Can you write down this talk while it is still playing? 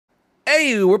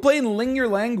Hey, we're playing Ling Your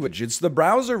Language. It's the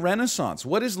browser renaissance.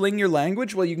 What is Ling Your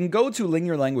Language? Well, you can go to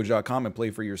lingyourlanguage.com and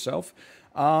play for yourself.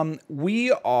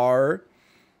 We are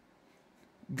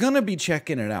gonna be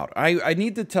checking it out. I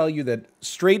need to tell you that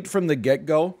straight from the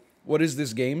get-go, what is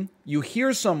this game? You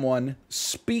hear someone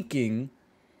speaking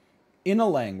in a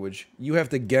language, you have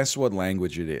to guess what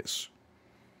language it is.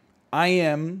 I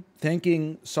am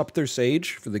thanking Supter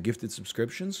Sage for the gifted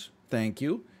subscriptions. Thank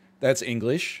you. That's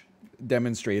English,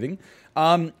 demonstrating.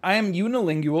 I am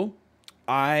unilingual.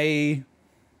 I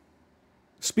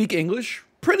speak English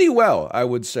pretty well, I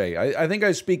would say. I think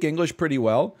I speak English pretty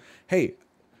well. Hey,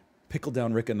 Pickle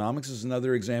Down Rickonomics is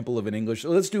another example of an English.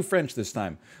 Let's do French this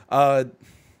time.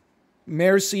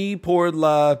 Merci pour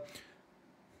la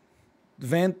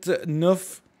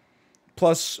 29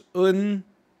 plus un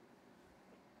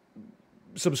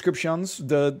subscriptions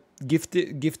de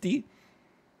gifty.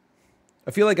 I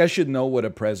feel like I should know what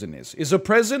a present is. Is a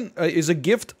present, is a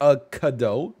gift a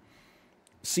cadeau?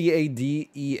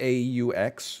 C-A-D-E-A-U-X.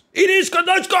 It is.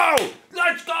 Let's go!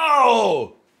 Let's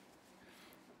go!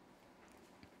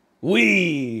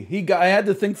 Oui. I had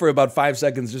to think for about 5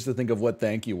 seconds just to think of what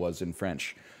thank you was in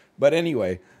French. But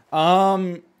anyway,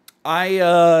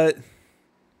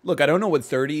 look, I don't know what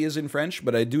 30 is in French,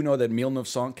 but I do know that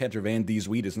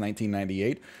 1998 is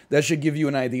 1998. That should give you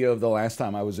an idea of the last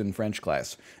time I was in French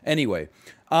class. Anyway,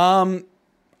 I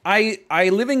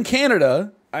live in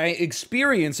Canada. I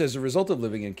experience, as a result of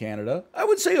living in Canada, I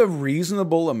would say a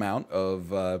reasonable amount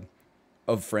of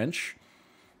French.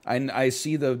 I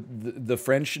see the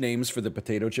French names for the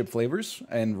potato chip flavors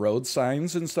and road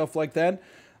signs and stuff like that.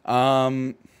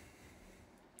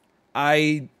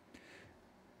 I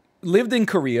lived in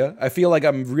Korea. I feel like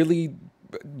I'm really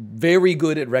very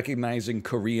good at recognizing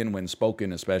Korean when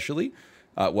spoken, especially.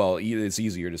 Well, it's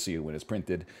easier to see it when it's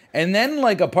printed. And then,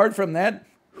 like, apart from that,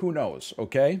 who knows,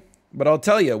 okay? But I'll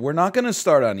tell you, we're not going to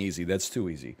start on easy. That's too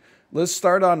easy. Let's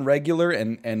start on regular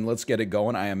and let's get it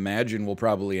going. I imagine we'll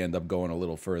probably end up going a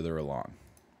little further along.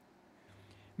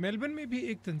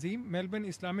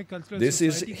 This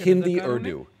is Hindi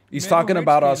Urdu. He's talking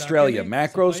about Australia.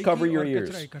 Macros, cover your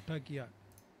ears.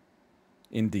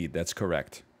 Indeed, that's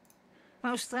correct.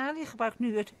 Australië gebruikt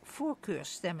nu het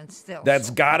voorkeursstemmenstelsel. That's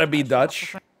gotta be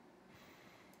Dutch.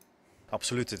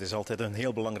 Absoluut, het is altijd een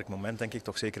heel belangrijk moment, denk ik,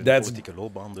 toch zeker in de politieke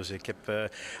loopbaan. Dus ik heb een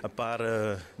paar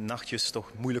nachtjes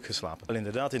toch moeilijk geslapen. Wel,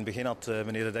 inderdaad, in het begin had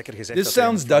meneer De Dekker gezegd This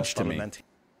sounds Dutch to me.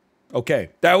 Okay,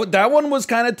 that one was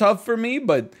kind of tough for me,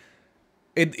 but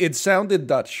it sounded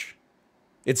Dutch.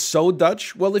 It's so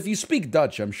Dutch. Well, if you speak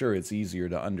Dutch, I'm sure it's easier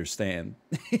to understand.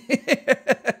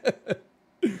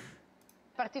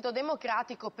 Partito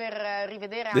Democratico per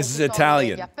rivedere This is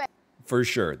Italian. For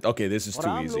sure. Okay, this is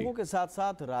too easy.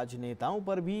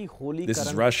 This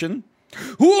is Russian.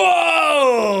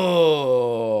 Whoa!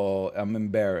 I'm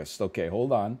embarrassed. Okay,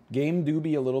 hold on. Game do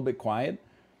be a little bit quiet.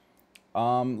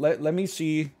 Let me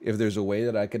see if there's a way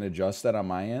that I can adjust that on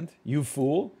my end. You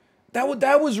fool.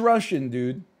 That was Russian,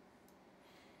 dude.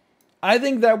 I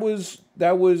think that was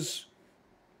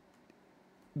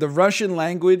the Russian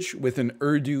language with an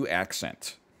Urdu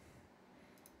accent.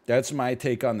 That's my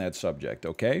take on that subject,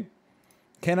 okay?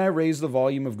 Can I raise the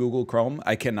volume of Google Chrome?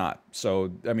 I cannot. So,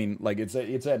 I mean, like, it's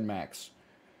at max.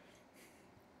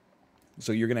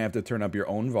 So you're going to have to turn up your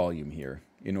own volume here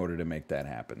in order to make that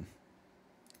happen.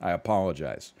 I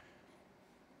apologize.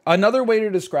 Another way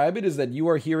to describe it is that you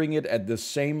are hearing it at the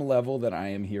same level that I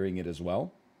am hearing it as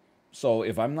well. So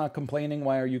if I'm not complaining,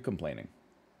 why are you complaining?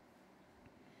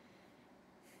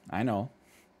 I know.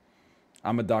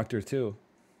 I'm a doctor too.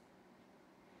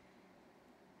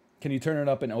 Can you turn it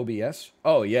up in OBS?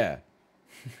 Oh, yeah.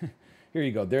 Here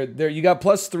you go. There, you got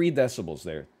plus 3 decibels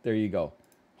there. There you go.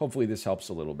 Hopefully this helps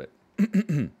a little bit.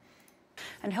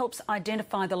 And helps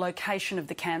identify the location of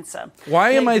the cancer. Why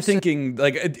am I thinking,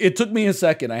 like, it took me a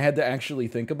second. I had to actually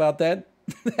think about that.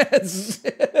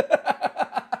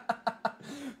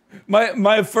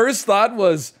 My first thought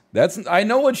was, I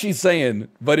know what she's saying,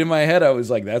 but in my head I was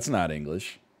like, that's not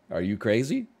English. Are you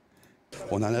crazy?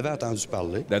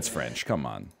 That's French, come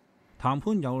on.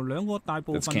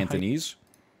 That's Cantonese.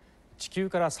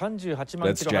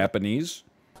 That's Japanese.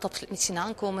 Absoluut niet zien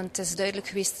aankomen. Het is duidelijk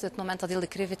geweest het moment dat Hilde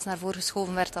Krevits naar voren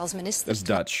geschoven werd als minister. That's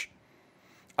Dutch.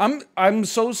 I'm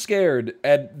so scared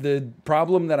at the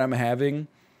problem that I'm having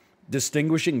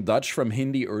distinguishing Dutch from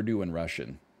Hindi, Urdu, and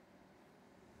Russian.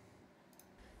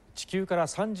 It's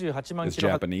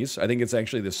Japanese. I think it's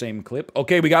actually the same clip.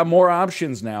 Okay, we got more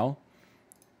options now.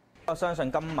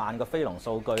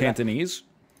 Cantonese.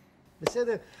 This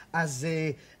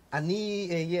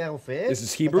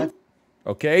is Hebrew.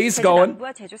 Okay, he's going.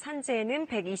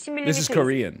 This is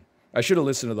Korean. I should have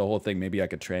listened to the whole thing. Maybe I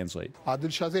could translate. Adil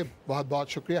Shah से बहुत-बहुत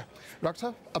शुक्रिया। Doctor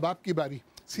साहब, अब आपकी बारी।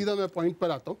 सीधा मैं point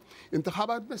पर आता हूँ।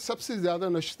 इंतखाबात में सबसे ज़्यादा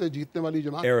नशस्तें जीतने वाली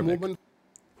जमात Arabic.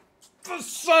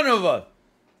 Son of a...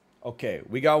 Okay,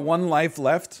 we got one life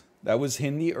left. That was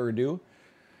Hindi, Urdu.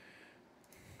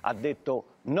 Ha detto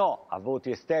no a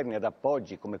voti esterni ad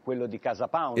appoggi come quello di Casa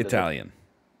Pound. Italian.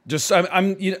 Just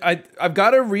I've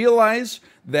got to realize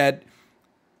that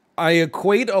I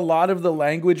equate a lot of the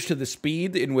language to the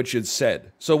speed in which it's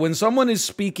said. So when someone is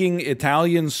speaking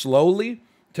Italian slowly,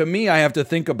 to me, I have to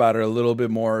think about it a little bit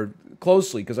more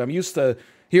closely because I'm used to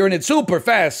hearing it super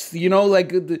fast, you know,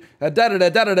 like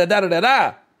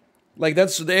da-da-da-da-da-da-da-da-da. Like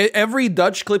that's every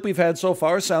Dutch clip we've had so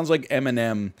far sounds like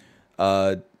Eminem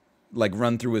like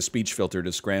run through a speech filter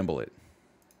to scramble it.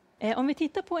 Om vi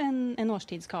tittar på en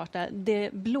årstidskarta,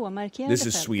 det blåmarkerade This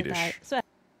is Swedish.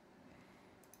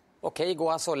 Okej, gå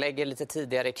alltså och lägg er lite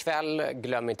tidigare ikväll.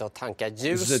 Glöm inte att tanka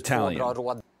ljus och bra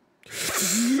råd.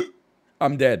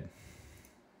 I'm dead.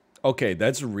 Okay,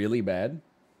 that's really bad.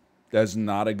 That's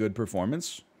not a good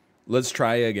performance. Let's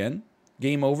try again.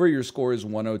 Game over. Your score is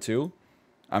 102.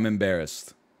 I'm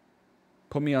embarrassed.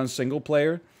 Put me on single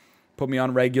player. Put me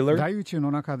on regular. Japanese.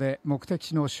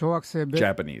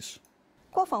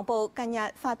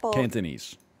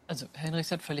 Cantonese. Also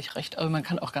Henrik hat völlig recht, aber man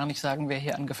kann auch gar nicht sagen, wer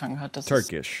hier angefangen hat. Das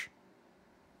Turkish.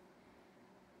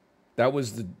 That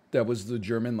was the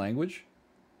German language?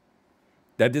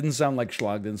 That didn't sound like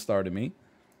Schlagden Star to me.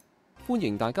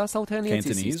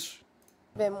 Cantonese.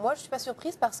 Moi, je suis pas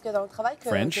surprise parce que dans le travail que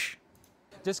French.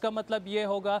 जिसका मतलब ये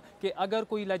होगा कि अगर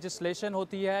कोई legislation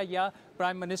होती है या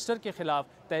प्राइम मिनिस्टर के खिलाफ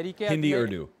तहरीक Hindi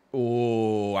Urdu.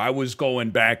 Oh, I was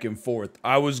going back and forth.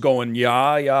 I was going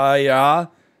ja.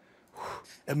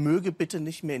 Er möge bitte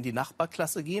nicht mehr in die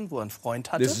Nachbarklasse gehen, wo er einen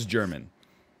Freund hatte. This is German.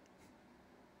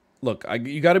 Look,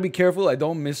 you got to be careful. I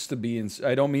don't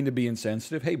mean to be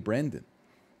insensitive. Hey, Brandon,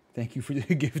 thank you for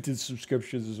the gifted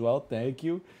subscriptions as well. Thank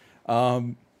you.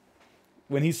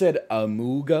 When he said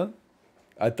Amuga,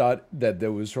 I thought that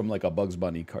there was from like a Bugs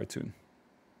Bunny cartoon.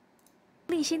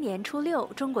 This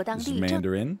is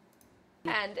Mandarin.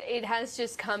 And it has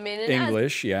just come in.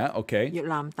 English, yeah, okay.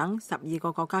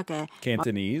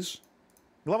 Cantonese.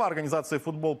 Глава организации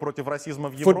 «Футбол против расизма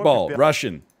в Европе». Football,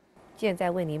 Russian. 现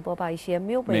在为您播报一些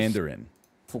没有本事。 Mandarin.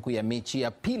 Marufuku ya mechi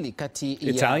ya pili kati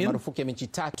Italian? ya marufuku ya mechi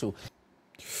tatu.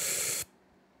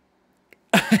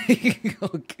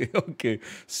 Okay.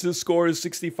 So score is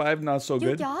 65, not so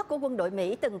good. Chó của quân đội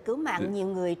Mỹ từng cứu mạng nhiều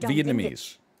người trong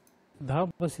Vietnamese. Daha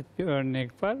basit bir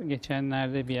örnek var.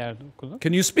 Geçenlerde bir yerde okudum.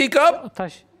 Can you speak up?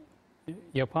 Taş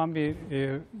yapan bir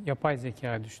yapay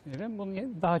zeka düşünelim.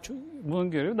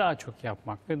 Bunun görevi daha çok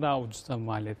yapmak ve daha ucuza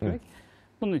mal etmek.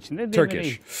 Bunun için de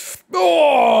Turkish.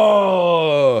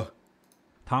 Oh!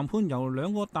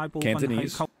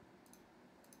 Cantonese.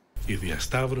 Η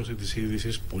διασταύρωση της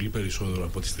είδησης πολύ περισσότερο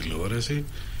από τη τηλεόραση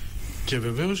και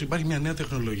βεβαίως υπάρχει μια νέα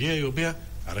τεχνολογία η οποία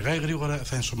αργά ή γρήγορα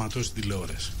θα ενσωματώσει τη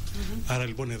τηλεόραση. Άρα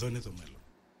λοιπόν εδώ είναι το μέλλον.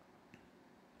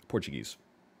 Portuguese.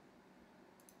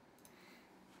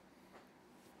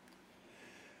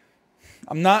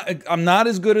 I'm not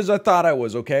as good as I thought I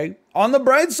was, okay? On the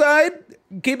bright side,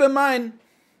 keep in mind,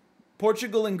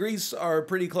 Portugal and Greece are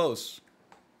pretty close.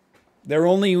 They're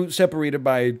only separated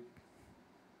by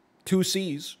 2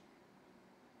 seas.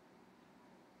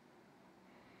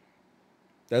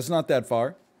 That's not that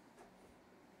far.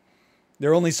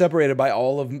 They're only separated by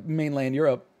all of mainland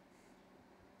Europe.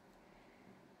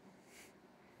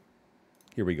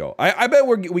 Here we go. I bet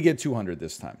we get 200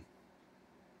 this time.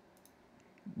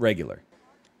 Regular.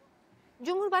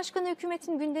 Cumhurbaşkanı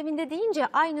hükümetin gündeminde deyince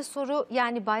aynı soru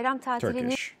yani bayram tatilini...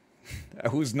 Turkish. I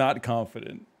was not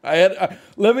confident.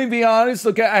 Let me be honest,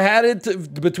 okay, I had it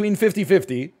between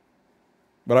 50-50,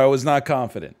 but I was not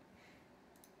confident.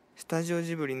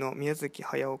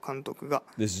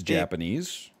 This is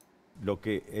Japanese. Lo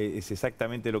que es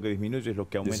exactamente lo que disminuye es lo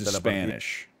que aumenta This is la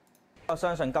Spanish.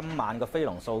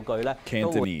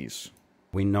 Cantonese.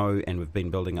 We know and we've been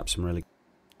building up some really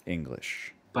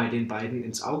English. Bei den beiden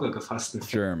ins Auge gefassten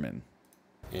German.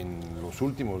 En los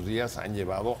últimos días han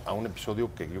llevado a un episodio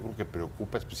que yo creo que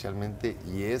preocupa especialmente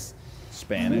y es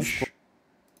Spanish.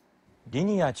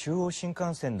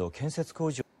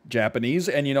 Japanese,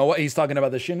 and you know what? He's talking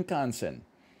about the Shinkansen,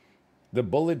 the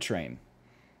bullet train.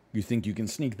 You think you can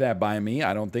sneak that by me?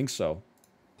 I don't think so.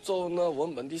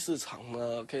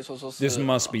 This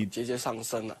must be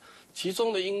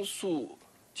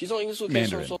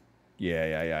Mandarin.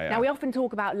 Yeah. Now we often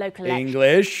talk about local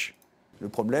English. Le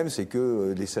problème c'est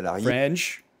que les salariés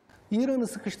French. İran'ı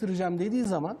sıkıştıracağım dediği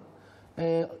zaman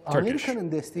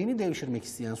Amerika'nın desteğini devşirmek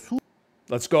isteyen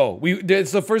Let's go.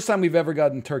 It's the first time we've ever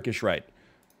gotten Turkish right.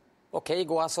 Okej,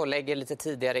 gå alltså och lägg er lite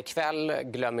tidigare ikväll.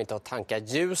 Glöm inte att tanka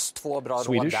ljus. 2 bra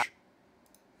råd där.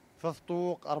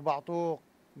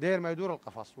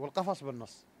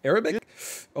 Arabic?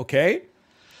 Okay.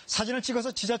 사진을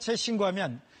찍어서 지자체에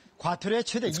신고하면 과태료의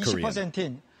최대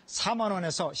 20%인 4만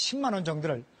원에서 10만 원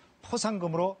정도를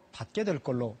포상금으로 받게 될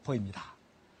걸로 보입니다.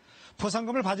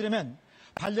 포상금을 받으려면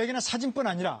반려견의 사진뿐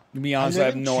아니라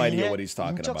반려견 주인의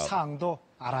인적 사항도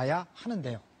알아야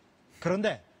하는데요.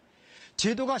 그런데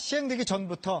제도가 시행되기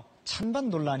전부터 찬반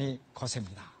논란이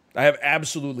거셉니다. I have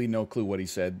absolutely no clue what he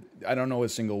said. I don't know a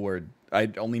single word.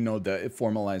 I only know the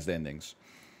formalized endings.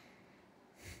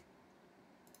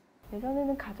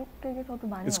 예전에는 가족에게서도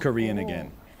많이 It's Korean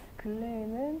again.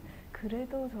 근래에는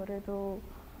그래도 저래도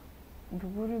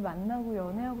누구를 만나고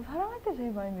연애하고 사랑할 때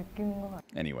제일 많이 느끼는 것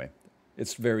같아요. Anyway,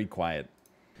 it's very quiet.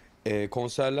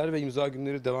 Konserler ve imza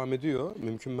günleri devam ediyor.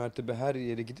 Mümkün mertebe her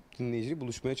yere gidip dinleyiciyle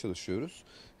buluşmaya çalışıyoruz.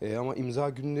 Ama imza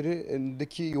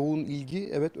günlerindeki yoğun ilgi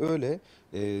evet öyle.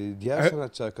 Diğer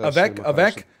sanatçı arkadaşlarıma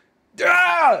Avec.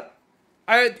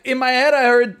 In my head I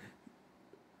heard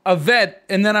Avec,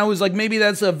 and then I was like, maybe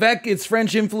that's Avec. It's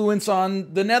French influence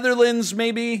on the Netherlands,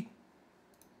 maybe.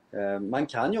 Man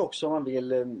kan ju också, om man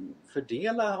vill,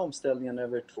 fördela omställningen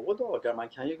över 2 dagar. Man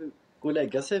kan ju gå och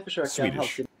lägga sig och försöka en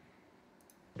halvtimme.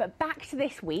 But back to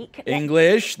this week.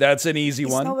 English, that's an easy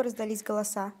one. Снова раздались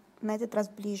голоса, на этот раз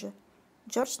ближе.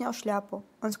 Джордж снял шляпу.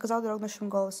 Он сказал дрогнувшим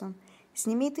голосом: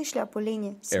 «Сними ты шляпу,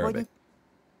 Лини. Сегодня...»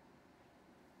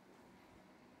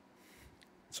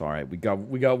 It's all right. We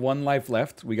got one life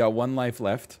left. We got one life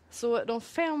left. Så de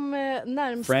 5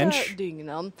 närmsta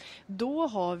dygnen, då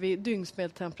har vi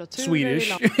dygnsmedeltemperaturer.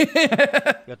 Swedish.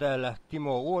 Ja täällä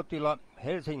Timo Uotila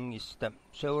Helsingistä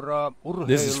seuraa urheilua.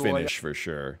 This is Finnish for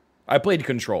sure. I played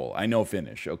Control. I know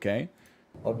Finnish, okay?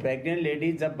 और pregnant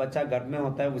ladies जब बच्चा गर्भ में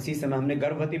होता है उसी समय हमने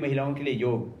गर्भवती महिलाओं के लिए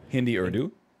योग. Hindi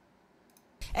Urdu.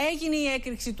 Έγινε η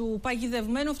έκρηξη του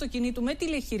παγιδευμένου αυτοκινήτου με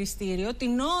τηλεχειριστήριο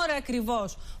την ώρα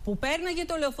ακριβώς που πέρναγε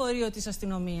το λεωφορείο της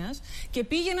αστυνομίας και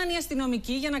πήγαιναν οι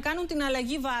αστυνομικοί για να κάνουν την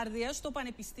αλλαγή βάρδιας στο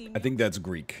πανεπιστήμιο. I think that's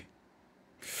Greek.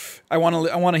 I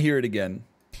want to hear it again.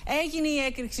 Έγινε η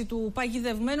έκρηξη του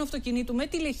παγιδευμένου αυτοκινήτου με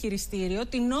τηλεχειριστήριο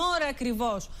την ώρα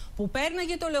ακριβώς που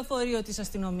πέρναγε το λεωφορείο της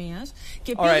αστυνομίας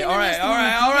και πήγαιναν οι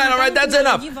αστυνομικοί That's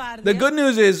enough. The good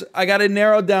news is I got it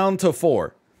narrowed down to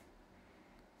 4.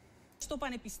 Στο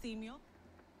πανεπιστήμιο.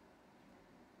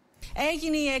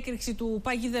 Έγινε η έκρηξη του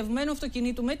παγιδευμένου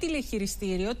αυτοκινήτου με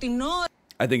τηλεχειριστήριο την ώρα...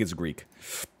 I think it's Greek.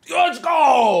 Let's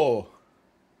go!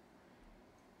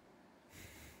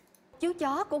 Chú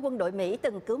chó của quân đội Mỹ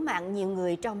từng cứu mạng nhiều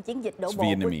người trong chiến dịch đổ bộ.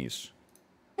 Vietnamese.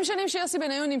 שנים שיוסי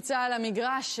בניון נמצא על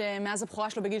המגרש מאז הבכורה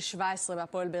שלו בגיל 17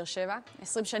 בהפועל באר שבע.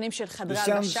 20 שנים של חדרי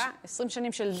הלבשה, 20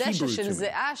 שנים של דשא, של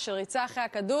זיעה, של ריצה אחרי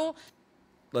הכדור.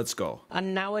 Let's go.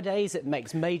 And nowadays it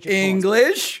makes major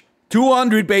English.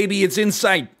 200 baby, it's in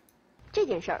sight. 这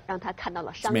件事让他看到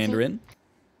了商机。 Mandarin.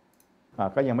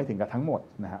 ก็ยังไม่ถึงกับทั้งหมด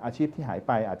นะฮะอาชีพที่หายไ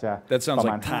ปอาจจะ That sounds ปร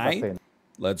ะมาณ like Thai. 5%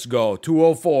 Let's go.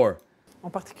 204. En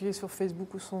particulier sur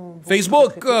Facebook où sont...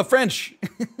 Facebook, French.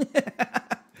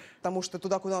 Потому что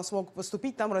туда, куда он смог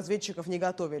поступить, там разведчиков не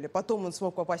готовили. Потом он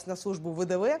смог попасть на службу в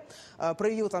ВДВ,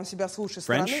 проявил там себя с лучшей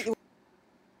стороны.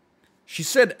 She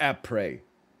said après.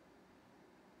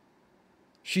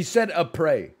 She said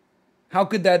après. How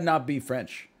could that not be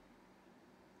French?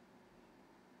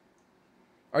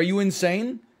 Are you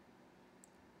insane?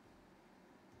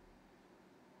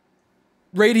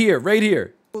 Right here, right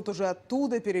here. Тут уже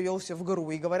оттуда перевелся в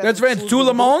ГРУ. И говорят, that's French. Tout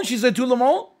le monde? She said tout le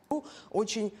monde?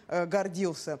 Очень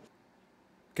гордился.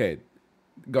 Okay.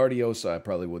 Gardiosa I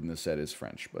probably wouldn't have said is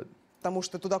French, but... Потому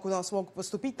что туда, куда он смог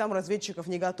поступить, там разведчиков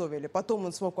не готовили. Потом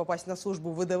он смог попасть на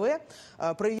службу в ВДВ.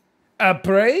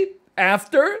 Après?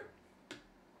 After?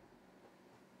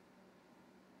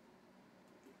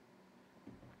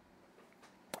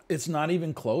 It's not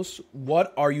even close.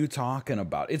 What are you talking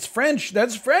about? It's French.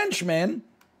 That's French, man.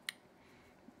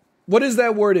 What is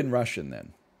that word in Russian,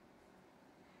 then?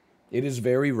 It is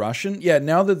very Russian? Yeah,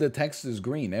 now that the text is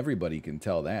green, everybody can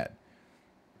tell that.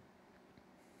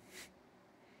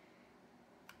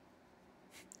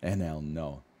 NL,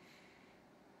 no.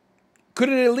 Could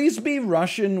it at least be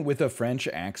Russian with a French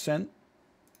accent?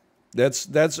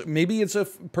 That's maybe it's a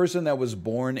person that was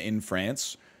born in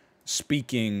France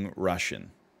speaking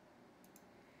Russian.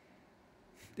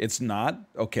 It's not?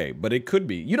 Okay, but it could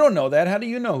be. You don't know that. How do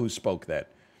you know who spoke that?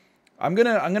 I'm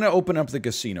gonna open up the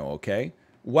casino, okay?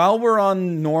 While we're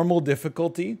on normal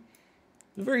difficulty,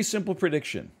 a very simple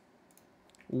prediction.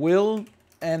 Will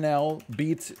NL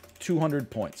beat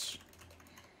 200 points?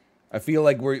 I feel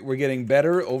like we're getting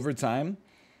better over time.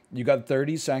 You got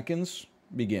 30 seconds.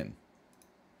 Begin.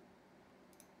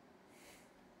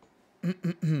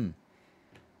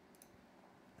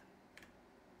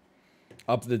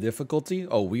 Up the difficulty?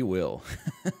 Oh, we will.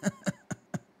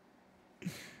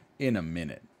 In a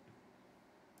minute.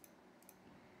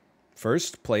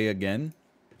 First, play again.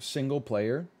 Single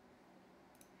player.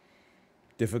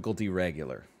 Difficulty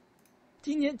regular.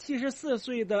 今年74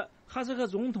岁的哈萨克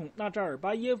总统纳扎尔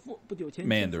巴耶夫不久前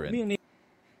签署命令。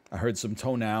 I heard some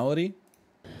tonality.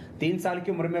 3 साल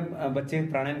की उम्र में बच्चे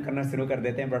प्राणायाम करना शुरू कर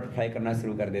देते हैं, बटरफ्लाई करना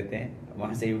शुरू कर देते हैं,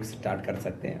 वहां से योग स्टार्ट कर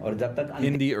सकते हैं और जब तक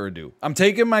Hindi Urdu. I'm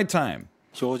taking my time.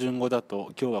 標準語だ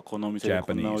と今日はこの店で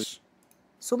こんな Japanese.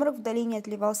 Сумрак вдали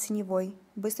отливал синевой,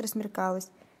 быстро смеркалось.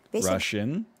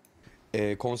 Russian.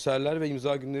 Konserler ve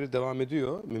imza günleri devam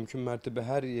ediyor. Mümkün mertebe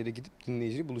her yere gidip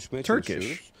dinleyiciyle buluşmaya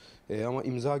çalışıyoruz. Ama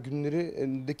imza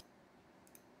günlerindeki...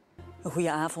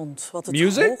 Goedenavond. Wat het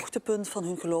Music? hoogtepunt van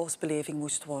hun geloofsbeleving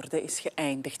moest worden, is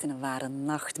geëindigd in een ware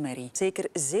nachtmerrie. Zeker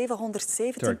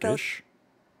 717 Turkish.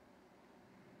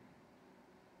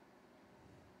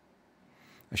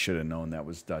 I should have known that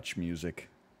was Dutch music.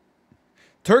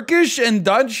 Turkish and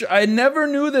Dutch, I never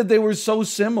knew that they were so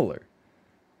similar.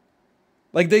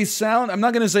 Like they sound, I'm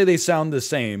not going to say they sound the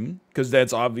same, because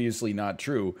that's obviously not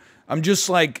true. I'm just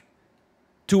like,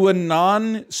 to a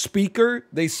non-speaker,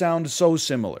 they sound so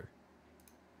similar.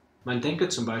 Man denke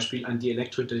zum Beispiel an die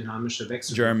elektrodynamische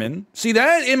Wechselwirkung. German. See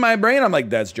that in my brain? I'm like,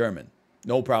 that's German.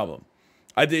 No problem.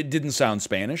 It didn't sound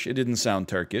Spanish. It didn't sound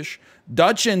Turkish.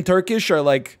 Dutch and Turkish are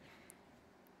like,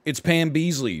 it's Pam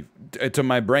Beasley to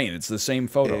my brain. It's the same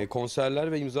photo.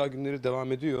 Konserler ve imza günleri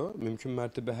devam ediyor. Mümkün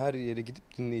mertebe her yere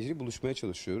gidip dinleyiciyle buluşmaya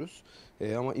çalışıyoruz.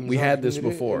 Ama imza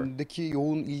günlerindeki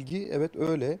yoğun ilgi evet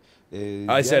öyle.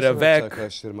 I said avec.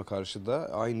 Arkadaşlarıma karşı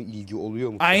da aynı ilgi oluyor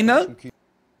mu? Aina?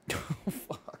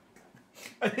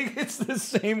 I think it's the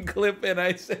same clip and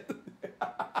I said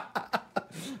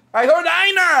I heard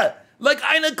Aina! Like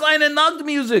Aina Kleine Nacht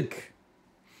music.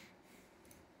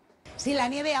 Si la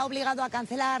nieve ha obligado a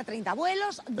cancelar 30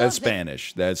 vuelos. That's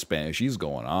Spanish. That's Spanish. She's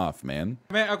going off, man.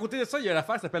 Mais à côté de ça, il y a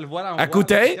l'affaire qui s'appelle Voilà. À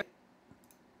côté?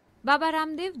 Baba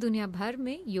Ramdev दुनिया भर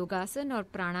में योगासन और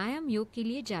प्राणायाम योग के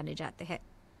लिए जाने जाते हैं।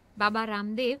 बाबा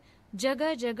रामदेव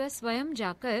जगह जगह स्वयं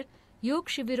जाकर योग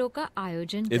शिविरों का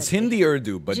आयोजन करते हैं। It's Hindi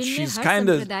Urdu, but she's kind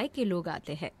of संप्रदाय के लोग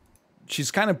आते हैं।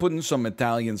 She's kind of putting some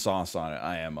Italian sauce on it,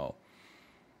 IMO.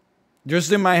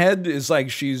 Just in my head, it's like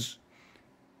she's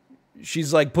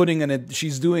like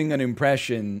she's doing an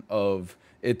impression of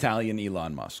Italian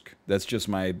Elon Musk. That's just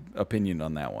my opinion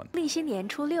on that one. 历新年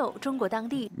初六，中国当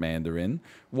地 Mandarin.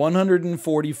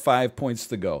 145 points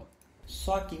to go.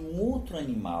 Só que outro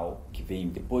animal que vem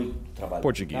depois do trabalho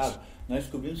Português. nós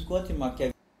descobrimos que o animal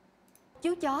que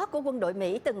Chú chó của quân đội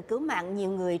Mỹ từng cứu mạng nhiều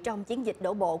người trong chiến dịch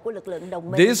đổ bộ của lực lượng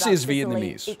đồng minh. This is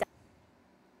Vietnamese.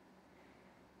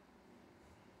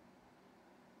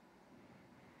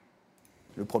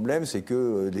 Le problème, c'est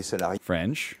que les salariés...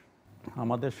 French.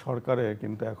 আমাদের সরকারে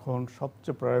কিন্তু এখন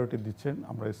সবচেয়ে priority দিচ্ছেন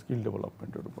আমরা skill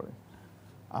ডেভেলপমেন্টের উপরে।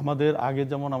 আমাদের আগে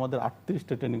যেমন আমাদের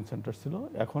 38টা ট্রেনিং সেন্টার ছিল,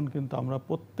 এখন কিন্তু আমরা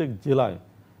প্রত্যেক জেলায়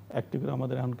একটি করে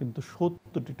আমাদের এখন কিন্তু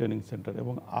 70টি ট্রেনিং সেন্টার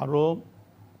এবং আরও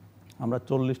আমরা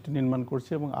 40টি নির্মাণ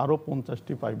করছি এবং আরও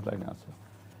 50টি পাইপলাইনে আছে।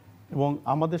 এবং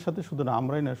আমাদের সাথে শুধু না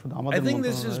আমরাই না, শুধু আমাদের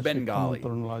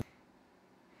মন্ত্রণালয়।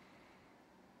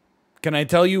 Can I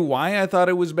tell you why I thought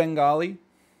it was Bengali?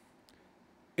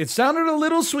 It sounded a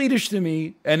little Swedish to me,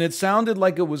 and it sounded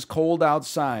like it was cold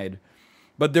outside.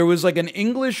 But there was like an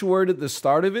English word at the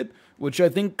start of it, which I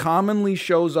think commonly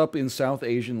shows up in South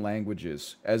Asian languages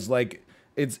as like,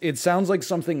 it sounds like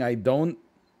something I don't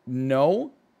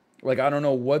know. Like, I don't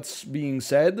know what's being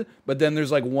said, but then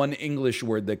there's like one English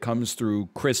word that comes through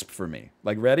crisp for me.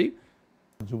 Like, ready?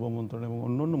 যুব মন্ত্রণালয় এবং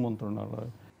অন্যান্য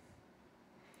মন্ত্রণালয়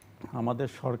আমাদের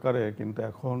সরকারে কিন্তু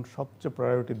এখন সবচেয়ে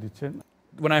প্রায়োরিটি দিচ্ছেন।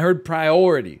 When I heard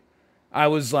priority, I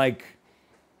was like,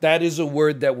 that is a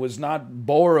word that was not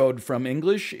borrowed from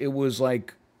English. It was like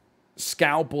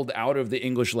scalpeled out of the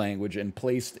English language and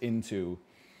placed into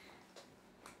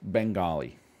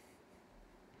Bengali.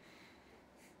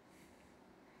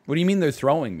 What do you mean they're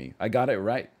throwing me? I got it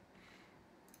right.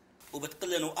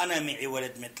 وبتقول انه انا معي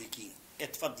ولد مثلكين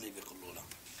اتفضلي بيقولوا لها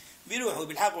بيروحوا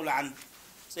بيلحقوا لعند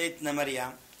سيدنا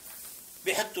مريم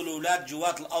بيحطوا الاولاد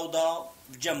جوات الاوضه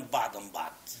بجنب بعضهم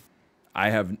بعض. I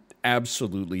have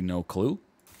absolutely no clue.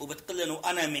 وبتقول انه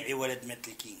انا معي ولد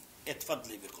مثلكين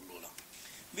اتفضلي بيقولوا لها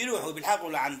بيروحوا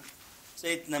بيلحقوا لعند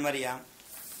سيدنا مريم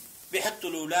بيحطوا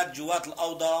الاولاد جوات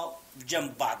الاوضه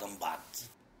بجنب بعضهم بعض.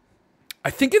 I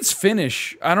think it's Finnish.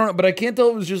 I don't know, but I can't tell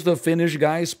if it was just a Finnish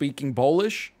guy speaking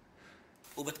Polish.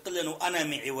 وبتقول انه انا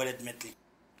معي ولد مثلك.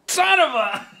 Son of a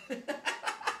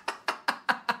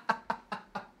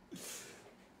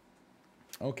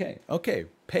Okay, okay.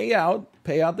 Pay out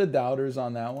the doubters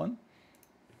on that one.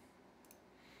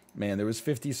 Man, there was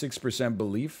 56%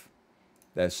 belief.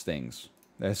 That stings.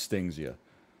 That stings you.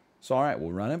 So, all right,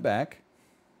 we'll run it back.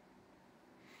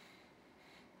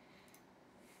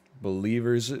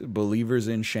 Believers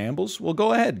in shambles. Well,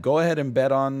 go ahead and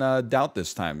bet on doubt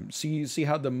this time. See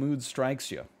how the mood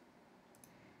strikes you.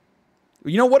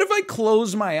 You know, what if I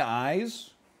close my eyes?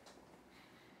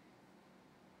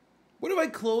 What if I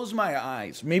close my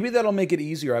eyes? Maybe that'll make it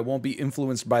easier. I won't be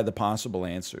influenced by the possible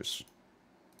answers.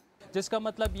 जिसका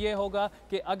मतलब ये होगा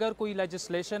कि अगर कोई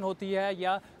legislation होती है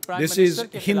या प्राइम This मिनिस्टर is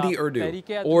के Hindi खिलाफ Urdu Tehreek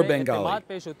or Adam Bengali. एतमाद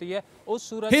पेश होती है उस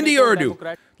सूरत Hindi में जो Urdu.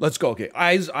 Democrat Let's go. Okay.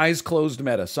 Eyes closed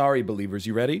meta. Sorry, believers.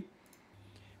 You ready?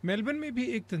 Melbourne में भी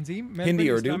एक तंजीम Hindi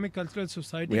Melbourne Urdu. Islamic cultural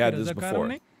society We के had this रज़ाकारों before.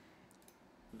 ने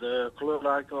De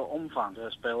kleurrijke omvang.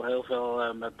 Er speelt heel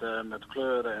veel met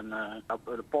kleuren. En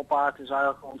de pop-art is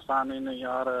eigenlijk ontstaan in de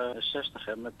jaren 60.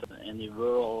 Hè, met Andy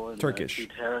Warhol en Turkish.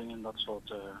 Pete Haring en dat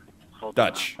soort grote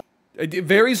Dutch.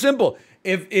 Very simple.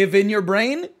 If in your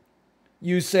brain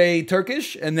you say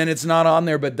Turkish and then it's not on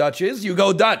there but Dutch is, you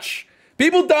go Dutch.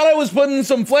 People thought I was putting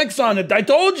some flex on it. I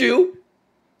told you.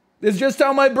 It's just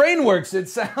how my brain works. It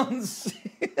sounds...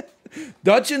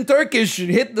 Dutch and Turkish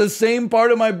hit the same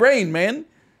part of my brain, man.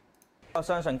 我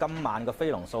相信今晚嘅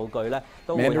非農數據咧，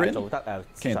都會係 Mandarin? 做得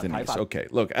市場睇 Cantonese. 法。 Okay,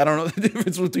 look, I don't know the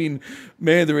difference between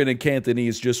Mandarin and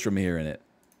Cantonese just from hearing it.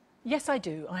 Yes, I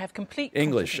do. I have complete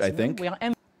English, I confidence in them. think. We are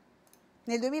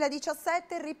Nel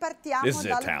 2017 ripartiamo This is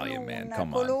dal Italian, blu, man. un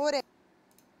Come on. colore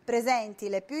presenti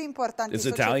le più importanti It's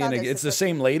società Italian. del It's the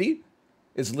same lady.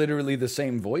 It's literally the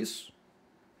same voice.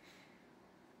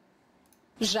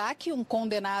 Já que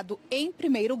condenado em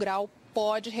primeiro grau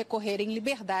pode recorrer em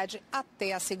liberdade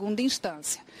até a segunda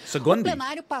instância. Segundi. O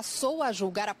plenário passou a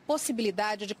julgar a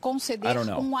possibilidade de conceder I don't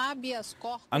know. habeas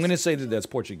corpus. I'm going to say that that's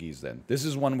Portuguese then. This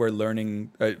is one where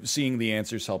learning, seeing the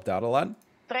answers helped out a lot.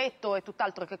 Stretto e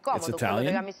tutt'altro che comodo. It's Italian?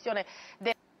 Della missione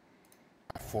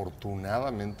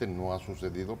Afortunadamente no ha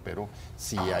sucedido, pero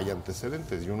sí hay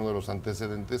antecedentes. Y uno de los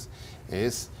antecedentes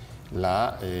es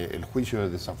el juicio de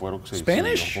desafuero que se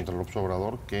Spanish? hizo contra el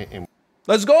observador que...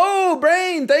 Let's go,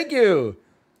 Brain! Thank you!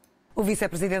 O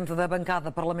vice-presidente da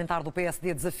bancada parlamentar do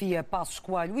PSD desafia Passos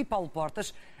Coelho e Paulo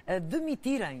Portas a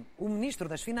demitirem o ministro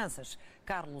das Finanças.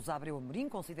 Carlos Abreu Amorim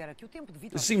considera que o tempo de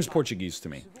Vítor... This seems Portuguese to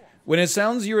me. When it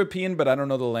sounds European, but I don't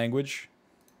know the language,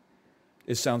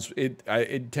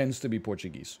 it tends to be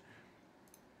Portuguese.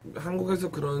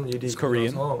 한국에서 그런 일이 It's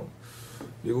Korean. 일어나서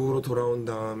미국으로 돌아온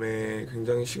다음에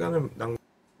굉장히 시간을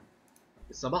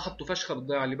الصباح التفشخر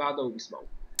الضيعة اللي بعده وبيسمعوا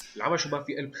العمى شو ما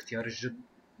في قلب اختيار الجد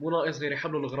مو ناقص غير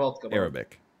يحملوا الأغراض كمان.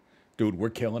 Arabic. Dude, we're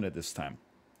killing it this time.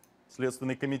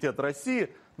 Следственный комитет России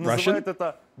называет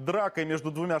это дракой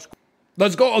между двумя школами.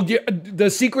 Let's go. Oh, the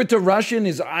secret to Russian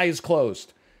is eyes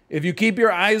closed. If you keep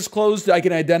your eyes closed, I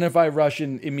can identify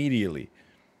Russian immediately.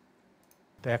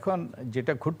 তো এখন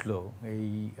যেটা ঘটলো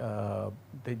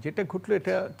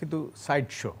এটা কিন্তু side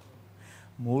show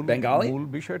মূল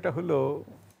বিষয়টা হলো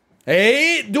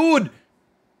Hey, dude!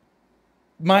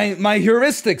 My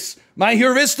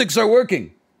heuristics are working.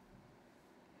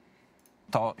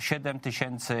 To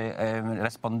 7000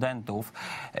 respondentów,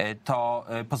 to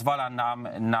pozwala nam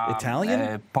na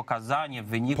pokazanie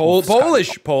wyników...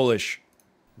 Polish.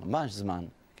 ממש זמן,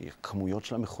 כי כמויות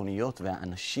של המכוניות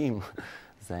והאנשים,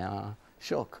 זה היה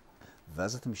שוק.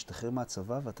 ואז אתה משתחרר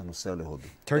מהצבא ואתה נוסע להודו.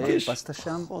 Turkish? פסת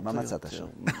שם, מה מצאת שם?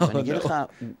 ואני אגיד לך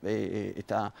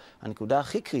את הנקודה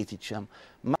הכי קריטית שם.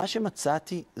 מה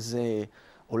שמצאתי זה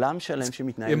עולם שלם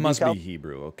שמתנהל... It must be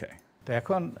Hebrew, okay. তো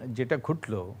এখন যেটা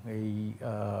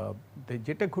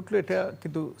ঘটলো এটা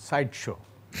কিন্তু side show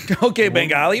Okay,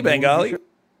 Bengali.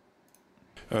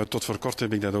 Tot voor kort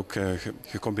heb ik dat ook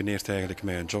gecombineerd eigenlijk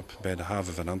met een job bij de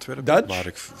haven van Antwerpen. Dutch? Waar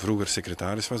ik vroeger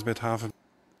secretaris was bij het haven.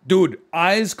 Dude,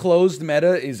 eyes closed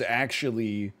meta is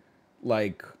actually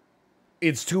like,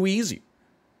 it's too easy.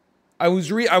 I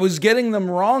was getting them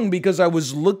wrong because I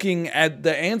was looking at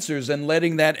the answers and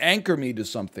letting that anchor me to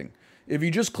something. If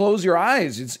you just close your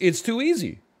eyes, it's too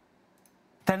easy.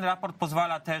 Ten raport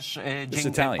pozwala też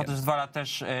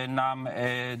nam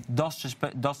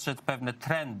dostrzec pewne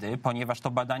trendy, ponieważ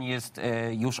to badanie jest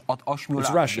już od 8 lat.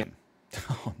 It's Russian.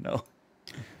 Oh no.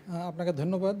 আপনাকে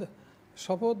ধন্যবাদ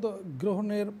শপথ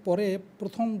গ্রহণের পরে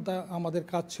প্রথম আমাদের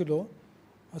কাজ ছিল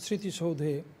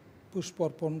স্মৃতিসৌধে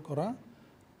পুষ্পার্পণ করা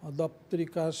দপ্তরি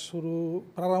কাজ শুরু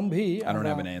প্রারম্ভেই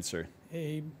আমরা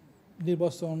এই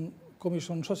নির্বাচন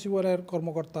কমিশন সচিবালয়ের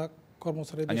কর্মকর্তা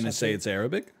কর্মচারীদের I'm going to say it's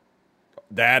Arabic.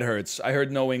 That hurts. I heard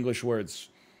no English words.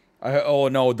 Oh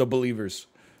no, the believers.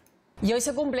 Y hoy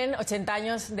se cumplen 80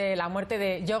 años de la muerte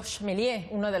de Georges Méliès,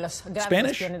 uno de los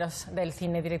grandes pioneros del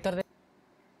cine, director de...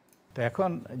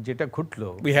 এখন যেটা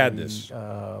ঘটলো, We had this.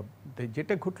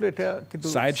 যেটা ঘটলো এটা কিন্তু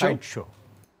Sideshow? Side show.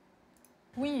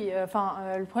 Oui,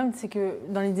 le problème c'est que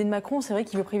dans l'idée de Macron, c'est vrai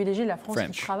qu'il veut privilégier la France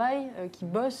French. qui travaille, qui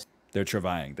bosse. They're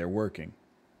travaying. They're working.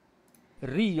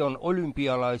 Rion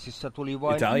olympialaisissa tuli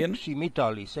vain Italian? yksi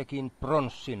mitali, sekin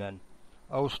pronssinen.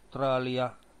 Australia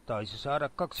taisi saada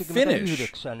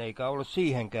 29 eikä ollut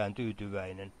siihenkään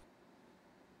tyytyväinen.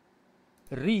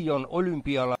 Rion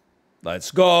olympiala... Let's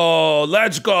go!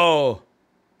 Let's go!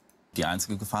 Die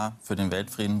einzige Gefahr für den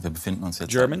Weltfrieden, wir befinden uns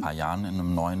jetzt seit ein paar Jahren in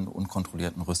einem neuen,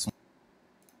 unkontrollierten Rüstung.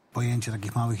 Pojęcie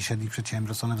takich małych i średnich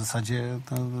przedsiębiorstw, one w zasadzie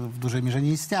w dużej mierze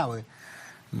nie istniały.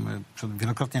 My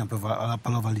wielokrotnie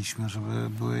apelowaliśmy, żeby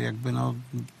były jakby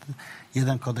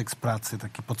jeden kodeks pracy,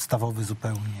 taki podstawowy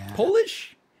zupełnie.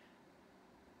 Polish?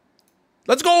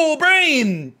 Let's go,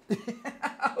 brain!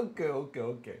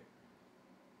 Okay.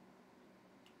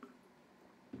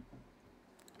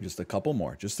 Just a couple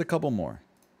more.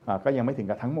 ก็ยังไม่ถึง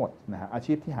กับทั้งหมดนะฮะอา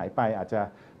ชีพที่หายไปอาจจะ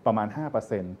ประมาณ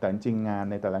 5% แต่จริงงาน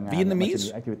ในแต่ละงานมันจะมี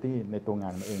activity ในตัวงา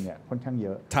นมันเองเนี่ยค่อนข้างเย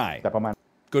อะ แต่ประมาณ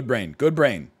Good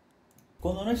brain.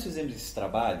 Quando nós fizemos esse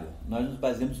trabalho, nós nos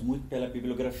baseamos muito pela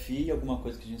bibliografia e alguma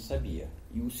coisa que a gente sabia.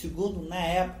 E o segundo, na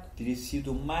época, teria sido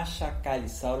o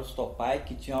Machacalisaurus topai,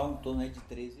 que tinha algo em torno de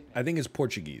 13 metros. I think it's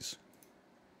Portuguese.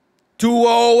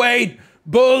 208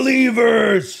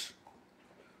 believers!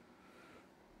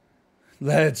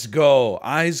 Let's go.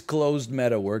 Eyes closed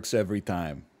meta works every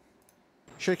time.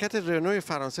 شرکت رنو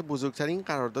فرانسه بزرگترین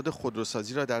قرارداد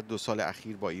خودروسازی را در 2 سال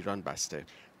اخیر با ایران بسته.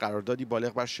 قراردادی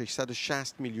بالغ بر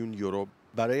 660 میلیون یورو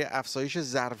برای افزایش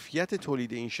ظرفیت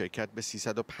تولید این شرکت به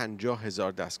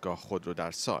 350,000 دستگاه خودرو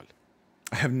در سال.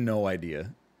 I have no idea.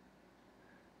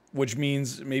 Which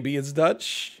means maybe it's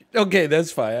Dutch? Okay,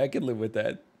 that's fine. I can live with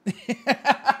that.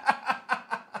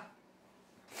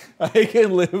 I can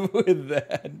live with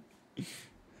that.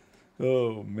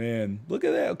 Oh, man. Look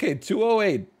at that. Okay,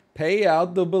 208. Pay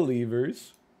out the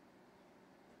believers.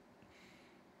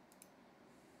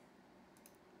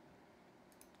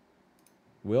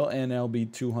 Will NL be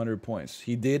 200 points?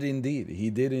 He did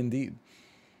indeed.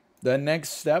 The next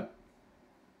step.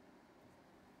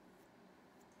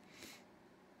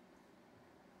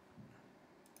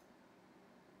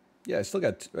 Yeah, I still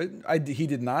got... he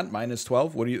did not. Minus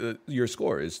 12. What do you... your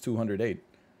score is 208.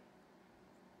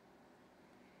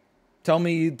 Tell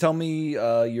me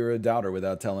you're a doubter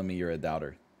without telling me you're a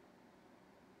doubter.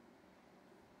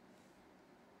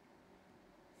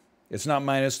 It's not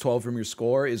minus 12 from your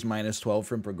score. It's minus 12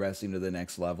 from progressing to the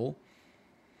next level.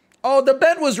 Oh, the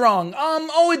bet was wrong.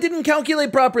 Oh, it didn't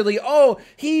calculate properly. Oh,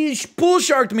 he pool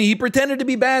sharked me. He pretended to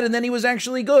be bad and then he was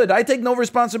actually good. I take no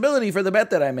responsibility for the bet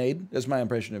that I made. That's my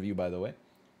impression of you, by the way.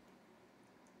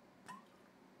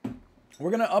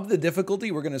 We're going to up the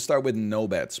difficulty. We're going to start with no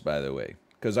bets, by the way.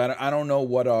 Because I don't know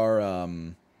what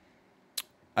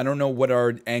our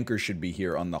anchor should be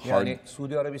here on the hard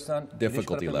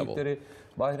difficulty level.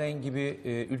 Bahreyn gibi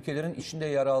ülkelerin içinde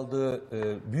yer aldığı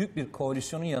büyük bir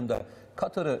koalisyonun yanında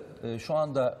Katar'ı şu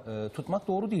anda tutmak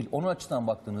doğru değil. Onun açısından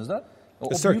baktığınızda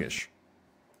It's Turkish.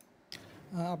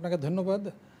 আপনাকে ধন্যবাদ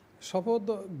শপথ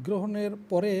গ্রহণের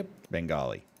পরে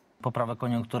Bengali. Poprawę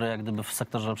koniunktury jak gdyby w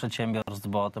sektorze przedsiębiorstw,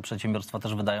 bo te przedsiębiorstwa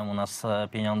też wydają u nas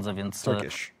pieniądze, więc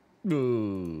Turkish.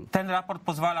 Ten raport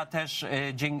pozwala też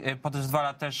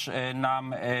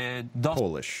nam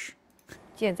Polish.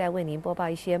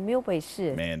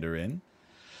 Mandarin.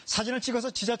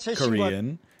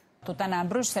 Korean. Tänään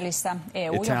Brysselissä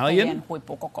EU-johtajien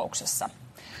huippukokouksessa.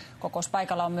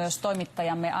 Kokouspaikalla on myös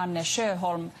toimittajamme Anne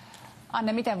Sjöholm.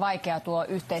 Anne, miten vaikea tuo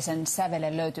yhteisen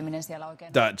sävelen löytyminen siellä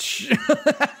oikein? Dutch.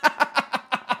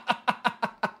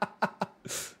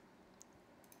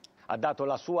 Ha dato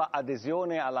la sua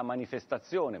adesione alla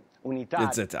manifestazione unitaria.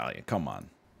 It's Italian. Come on.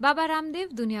 Baba Ramdev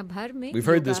दुनिया भर में We've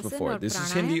heard this before. This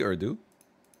is Hindi Urdu.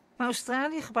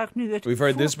 Australië gebruikt nu het We've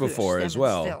heard this before as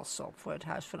well. voorkeursstelsel voor het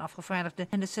Huis van Afgevaardigden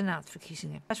en de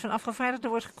Senaatverkiezingen. Het Huis van Afgevaardigden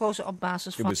wordt gekozen op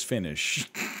basis van... It was Finnish.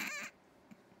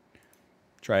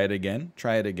 Try it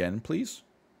again, please.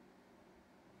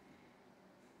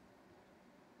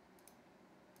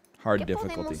 Hard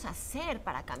difficulty. ¿Qué podemos hacer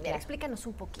para cambiar? Explícanos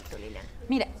un poquito, Lilian.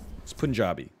 Mira. It's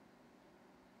Punjabi.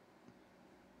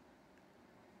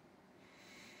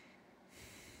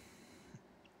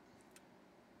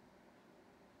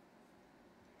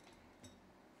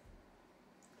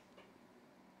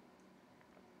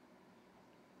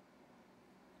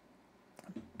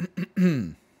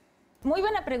 Muy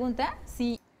buena pregunta.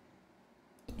 Si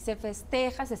se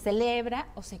festeja, se celebra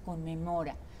o se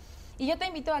conmemora. Y yo te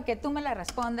invito a que tú me la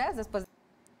respondas después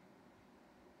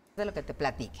de lo que te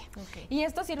platique. Okay. Y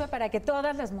esto sirve para que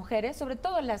todas las mujeres, sobre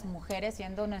todo las mujeres,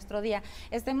 siendo nuestro día,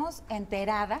 estemos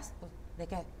enteradas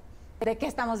de qué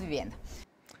estamos viviendo.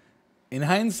 In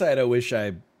hindsight, I wish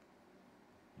I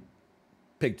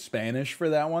picked Spanish for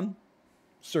that one.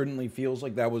 Certainly feels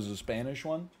like that was a Spanish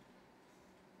one.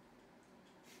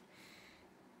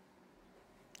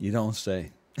 You don't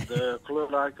say. De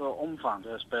kleurrijke omvang.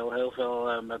 Er speelt heel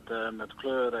veel met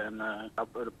kleuren. En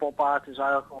de pop-art is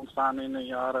eigenlijk ontstaan in de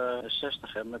jaren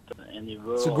 60. Hè, met Andy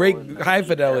Warhol. It's a great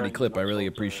high-fidelity clip. I really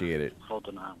appreciate it.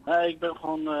 Grote naam. Nee, ik ben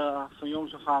gewoon van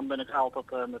jongs af aan ben ik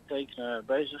altijd met tekenen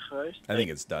bezig geweest. I think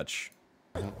it's Dutch.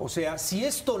 O sea, si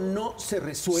esto no se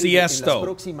resuelve en las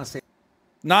próximas...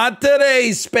 Not today,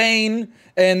 Spain,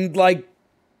 and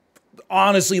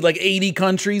honestly, 80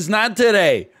 countries. Not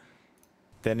today.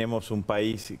 Tenemos un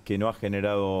país que no ha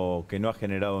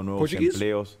generado nuevos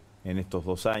empleos en estos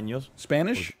 2 años.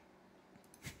 Spanish?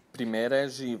 Primeira é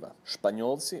živa.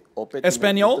 Španjolci opet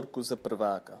imaju utrku za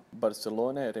prvaka.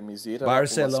 Barcelona je remisirala u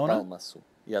Las Palmasu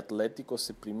i Atletico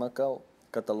se primakao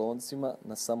Kataloncima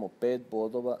na samo 5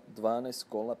 bodova 12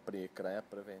 kola prije kraja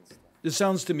prvenstva. This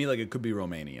sounds to me like it could be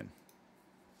Romanian.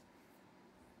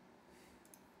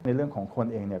 ในเรื่องของคน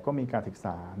เองเนี่ยก็มีการศึกษ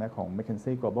าของ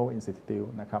McKinsey Global Institute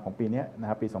นะครับของปีนี้นะ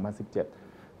ครับปี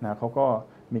 2017 นะเขาก็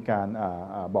มีการ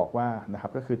บอกว่านะครั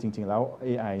บก็คือจริงๆแล้ว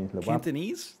AI หรือว่า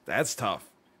Cantonese? That's tough.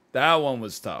 That one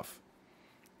was tough.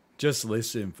 Just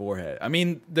listen, forehead. I mean,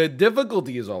 the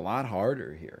difficulty is a lot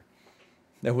harder here.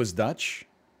 That was Dutch.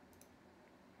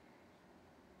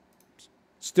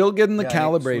 Still getting the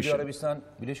calibration. Suudi Arabistan,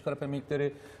 Birleşik Arap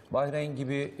Emirlikleri, Bahreyn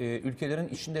gibi ülkelerin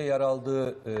içinde yer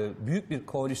aldığı büyük bir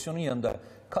koalisyonun yanında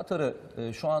Katar'ı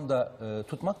şu anda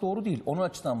tutmak doğru değil. Onun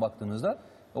açısından baktığınızda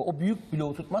o büyük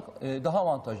bloğu tutmak daha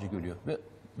avantajlı görüyor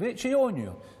ve şeyi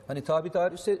oynuyor. Hani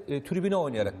tabirse tribüne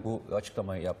oynayarak bu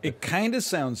açıklamayı yaptı. It kind of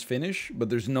sounds Finnish, but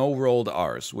there's no rolled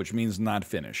R's, which means not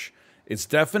Finnish.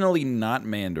 It's definitely not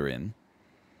Mandarin.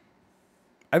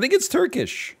 I think it's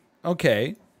Turkish.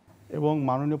 Okay. এবং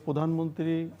মাননীয়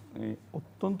প্রধানমন্ত্রী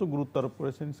অত্যন্ত গুরুত্ব আরোপ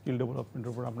করেছেন skill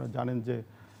ডেভেলপমেন্টের উপর। আপনারা জানেন যে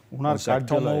ওনার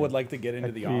কার্যালয়ে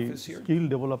স্কিল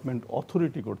ডেভেলপমেন্ট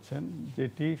অথরিটি করছেন,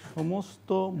 যেটি সমস্ত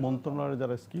মন্ত্রণালয়ে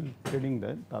যারা স্কিল ট্রেনিং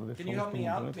দেয় তাদের সমস্ত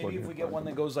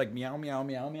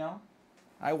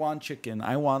I want chicken,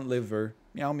 I want liver,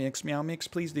 meow mix,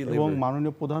 please deliver. এবং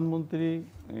মাননীয় প্রধানমন্ত্রী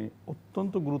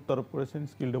অত্যন্ত গুরুত্ব আরোপ করেছেন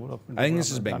skill development. I think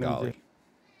this is Bengali.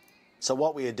 So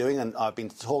what we are doing, and I've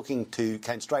been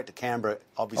came straight to Canberra,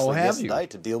 obviously, yesterday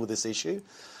to deal with this issue.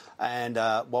 And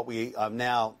what I'm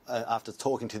now, after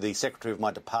talking to the secretary of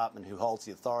my department who holds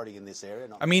the authority in this area.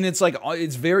 I mean,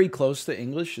 it's very close to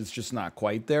English. It's just not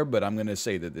quite there, but I'm going to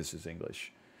say that this is English.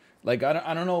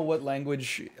 I don't know what language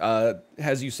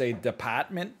has you say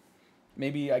department.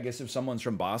 Maybe, I guess, if someone's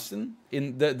from Boston. In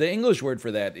the English word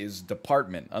for that is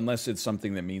department, unless it's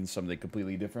something that means something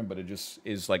completely different, but it just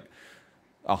is like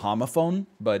a homophone,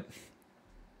 but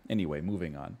anyway,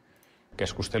 moving on.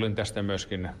 Keskustelin tästä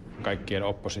myöskin kaikkien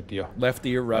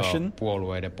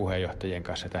puolueiden puheenjohtajien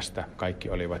kanssa tästä. Kaikki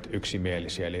olivat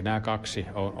yksimielisiä, eli nämä 2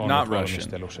 on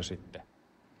valmistelussa sitten.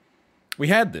 We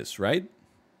had this, right?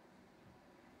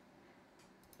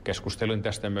 Keskustelin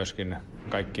tästä myöskin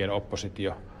kaikkien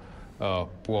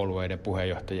puolueiden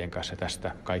puheenjohtajien kanssa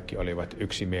tästä. Kaikki olivat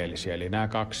yksimielisiä, eli nämä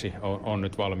 2 on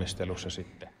nyt valmistelussa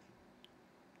sitten.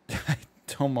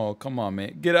 Tomo, come on, man.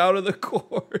 Get out of the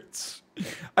courts.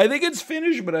 I think it's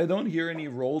Finnish, but I don't hear any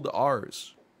rolled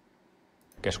R's.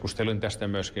 Keskustelin tästä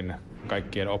myöskin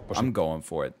kaikkien I'm going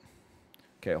for it.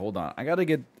 Okay, hold on. I gotta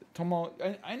get... Tomo,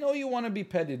 I know you want to be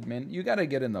petted, man. You gotta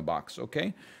get in the box,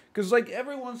 okay? Because,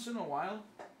 every once in a while,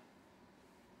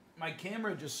 my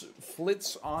camera just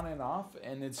flits on and off,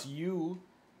 and it's you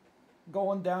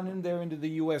going down in there into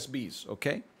the USBs,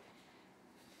 okay?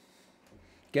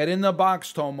 Get in the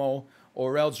box, Tomo,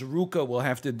 or else Ruka will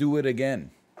have to do it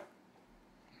again.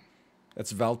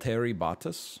 That's Valtteri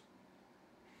Bottas.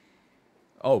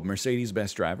 Oh, Mercedes'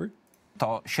 best driver?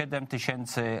 To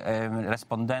 7,000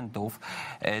 respondentów,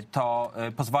 to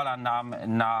pozwala nam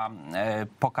na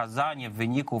pokazanie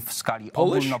wyników w skali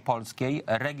ogólnopolskiej,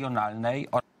 regionalnej.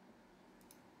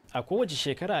 A kowace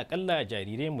shekara akalla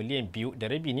jarirai miliyan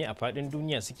 2.5 ne a faɗin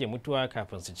duniya suke mutuwa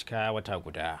kafin su cika wata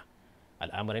guda.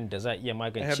 Al'amarin da za a iya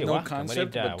magancewa kamar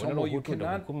yadda wani rahoto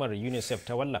da hukumar UNICEF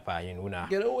ta wallafa ya nuna.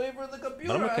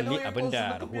 Bari mu kalli abin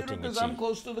da rahoton ya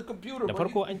ce. Da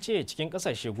farko an ce cikin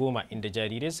ƙasashe 10 inda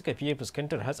jarirai suka fiye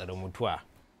fuskantar hatsarin mutuwa.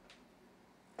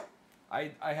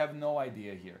 I have no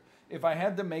idea here. If I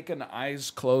had to make an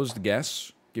eyes closed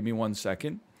guess, give me 1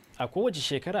 second. A kowace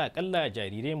shekara akalla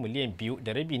jarirai miliyan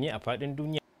 2.5 ne a faɗin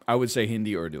duniya. I would say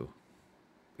Hindi Urdu.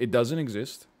 It doesn't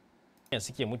exist.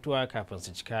 Suke mutuwa kafin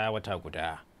su cika wata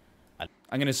guda.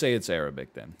 I'm going to say it's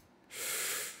Arabic then.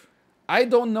 I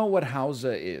don't know what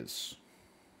Hausa is.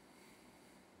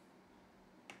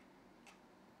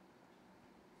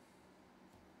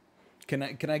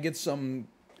 Can I get some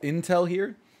intel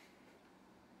here?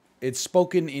 It's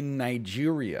spoken in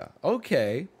Nigeria.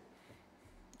 Okay.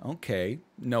 Okay,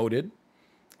 noted.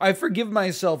 I forgive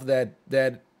myself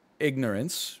that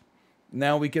ignorance.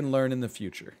 Now we can learn in the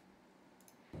future.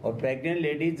 और pregnant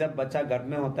ladies जब बच्चा गर्भ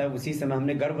में होता है उसी समय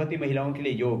हमने गर्भवती महिलाओं के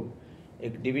लिए योग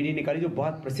एक डीवीडी निकाली जो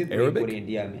बहुत प्रसिद्ध हुई पूरी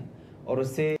इंडिया में और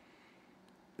उससे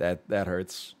That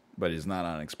hurts, but it's not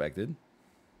unexpected.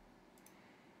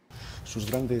 Sus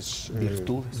grandes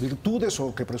virtudes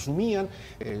o que presumían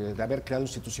de haber creado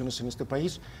instituciones en este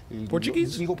país.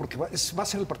 Portuguese? Digo porque va a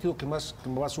ser el partido que más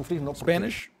va a sufrir, ¿no?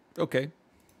 Spanish? Okay.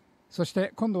 そし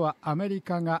て今度はアメリ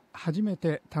カが初め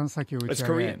て探査機を打ち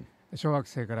上げ、小惑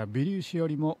星から微粒子よ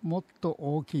りももっと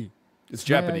大きい。It's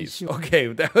Japanese.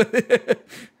 Okay.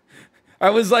 I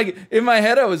was like, in my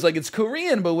head, I was like, it's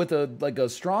Korean, but with a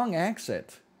strong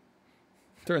accent.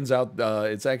 Turns out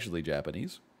it's actually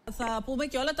Japanese. Θα πούμε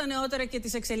και όλα τα νεότερα και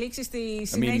τις εξελίξεις στη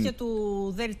συνέχεια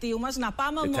του δελτίου μας. Να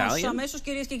πάμε όμως αμέσως,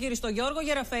 κυρίες και κύριοι, στο Γιώργο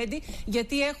Γεραφέντη,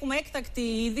 γιατί έχουμε έκτακτη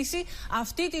είδηση.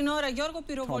 Αυτή την ώρα, Γιώργο,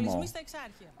 πυροβολισμοί στα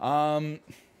Εξάρχεια.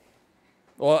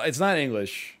 Well, it's not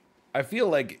English. I feel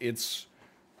like it's...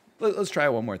 Let's try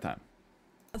it one more time.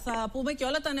 Θα πούμε και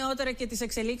όλα τα νεότερα και τις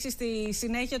εξελίξεις στη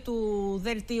συνέχεια του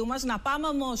δελτίου μας. Να πάμε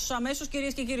όμως αμέσως,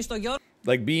 κυρίες και κύριοι, στο Γιώργο.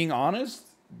 Like, being honest,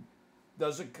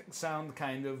 does it sound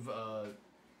kind of...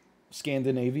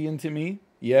 Scandinavian to me,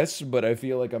 yes, but I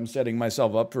feel like I'm setting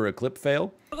myself up for a clip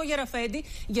fail.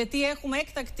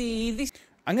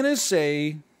 I'm gonna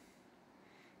say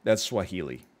that's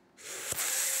Swahili.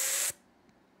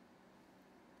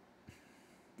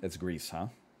 That's Greece, huh?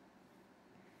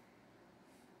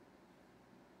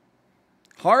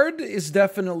 Hard is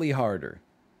definitely harder.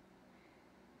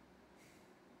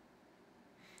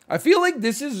 I feel like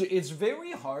it's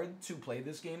very hard to play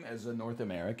this game as a North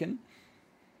American.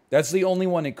 That's the only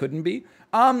one it couldn't be.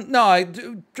 No, I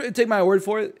take my word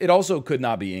for it. It also could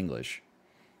not be English.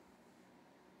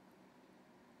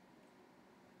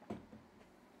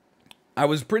 I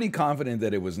was pretty confident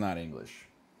that it was not English.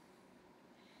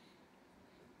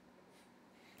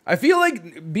 I feel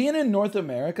like being in North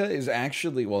America is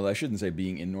actually, well, I shouldn't say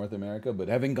being in North America, but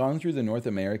having gone through the North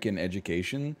American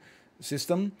education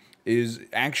system is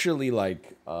actually like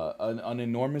an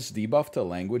enormous debuff to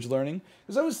language learning.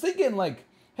 Because I was thinking like,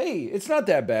 hey, it's not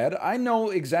that bad. I know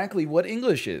exactly what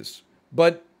English is.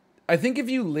 But I think if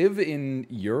you live in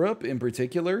Europe in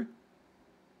particular,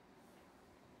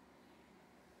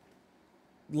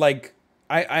 like,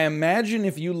 I imagine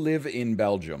if you live in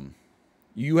Belgium,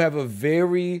 you have a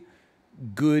very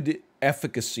good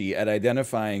efficacy at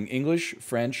identifying English,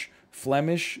 French,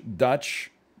 Flemish, Dutch,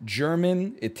 German,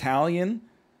 Italian,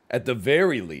 at the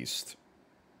very least.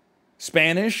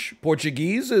 Spanish,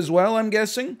 Portuguese as well, I'm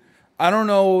guessing. I don't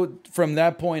know from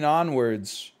that point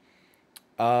onwards,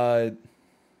 like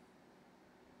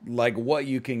what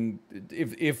you can,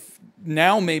 if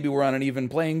now maybe we're on an even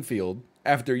playing field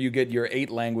after you get your 8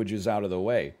 languages out of the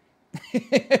way.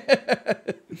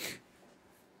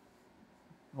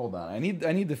 Hold on, I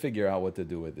need to figure out what to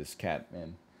do with this cat,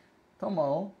 man.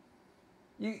 Tomo,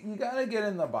 you gotta get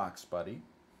in the box, buddy.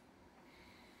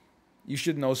 You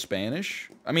should know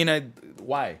Spanish. I mean,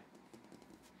 why?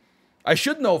 I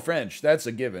should know French. That's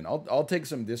a given. I'll take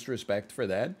some disrespect for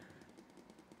that.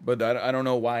 But I don't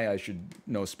know why I should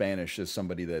know Spanish as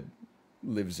somebody that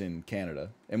lives in Canada.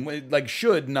 And like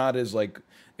should, not as like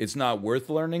it's not worth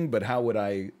learning, but how would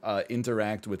I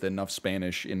interact with enough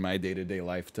Spanish in my day-to-day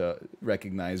life to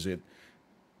recognize it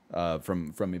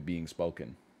from it being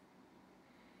spoken?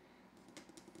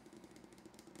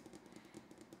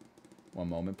 One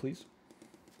moment, please.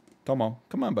 Tomo,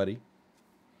 come on, buddy.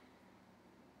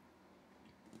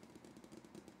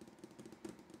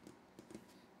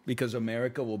 Because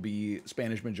America will be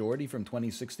Spanish majority from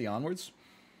 2060 onwards?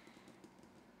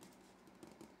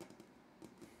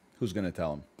 Who's going to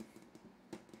tell him?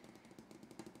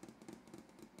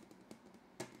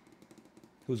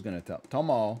 Who's going to tell?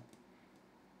 Tomo.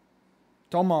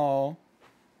 Tomo.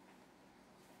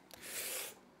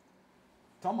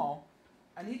 Tomo.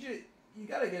 I need you. You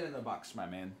got to get in the box, my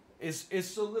man.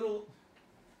 It's a little...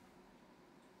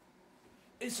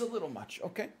 It's a little much,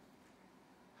 okay?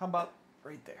 How about...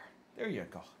 right there. There you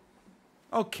go.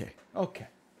 Okay. Okay.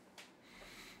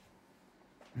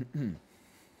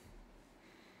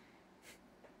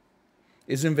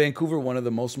 Isn't Vancouver one of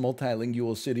the most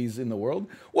multilingual cities in the world?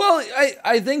 Well,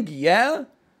 I think, yeah.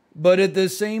 But at the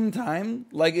same time,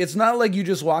 like, it's not like you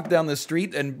just walk down the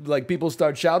street and, like, people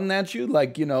start shouting at you.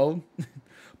 Like, you know,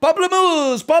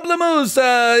 Pamplemousse,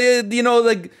 you know,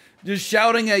 like, just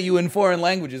shouting at you in foreign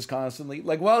languages constantly.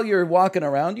 Like, while you're walking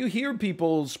around, you hear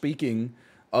people speaking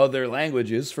other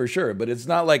languages for sure. But it's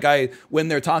not like when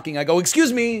they're talking, I go,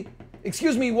 excuse me,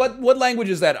 what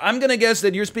language is that? I'm going to guess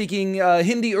that you're speaking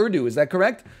Hindi Urdu. Is that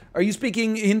correct? Are you speaking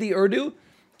Hindi Urdu?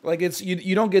 Like, it's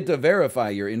you don't get to verify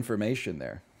your information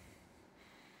there.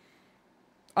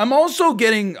 I'm also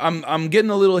getting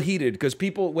a little heated because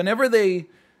people, whenever they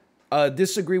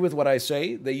disagree with what I say,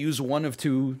 they use one of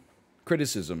two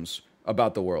criticisms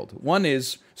about the world. One is,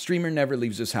 streamer never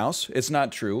leaves his house. It's not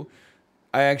true.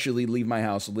 I actually leave my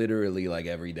house literally like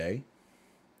every day.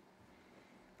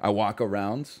 I walk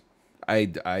around.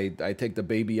 I take the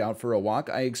baby out for a walk.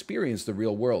 I experience the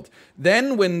real world. Then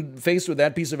when faced with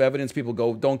that piece of evidence, people go,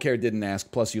 don't care, didn't ask,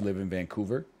 plus you live in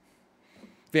Vancouver.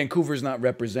 Vancouver's not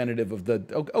representative of the...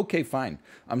 Okay, fine.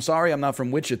 I'm sorry I'm not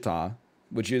from Wichita,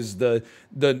 which is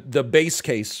the base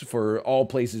case for all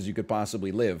places you could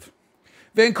possibly live.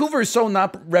 Vancouver is so not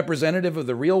representative of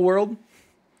the real world.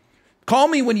 Call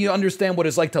me when you understand what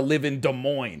it's like to live in Des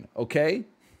Moines, okay?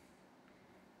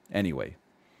 Anyway.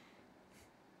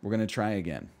 We're going to try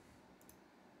again.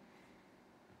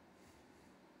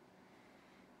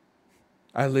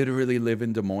 I literally live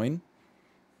in Des Moines.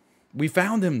 We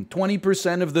found him.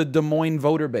 20% of the Des Moines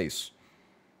voter base.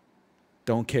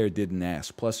 Don't care, didn't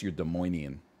ask. Plus, you're Des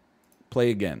Moinean. Play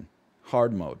again.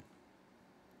 Hard mode.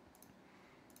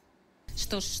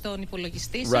 Στον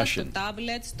υπολογιστή σας, στο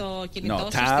τάμπλετ, στο κινητό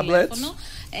σας τηλέφωνο,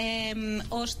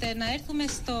 ώστε να έρθουμε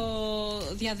στο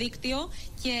διαδίκτυο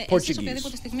και εσείς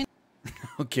οποιαδήποτε στιγμή...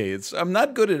 Okay, I'm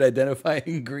not good at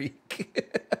identifying Greek.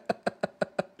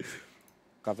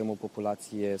 Avem o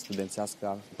populație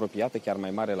studențească apropiată, chiar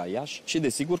mai mare la Iași și,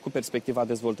 desigur, cu perspectiva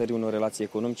dezvoltării unor relații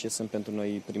economice sunt pentru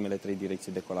noi primele 3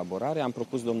 direcții de colaborare. Am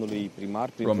propus domnului primar...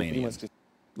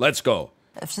 Let's go.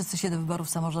 Wszyscy się do wyborów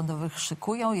samorządowych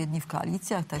szykują, jedni w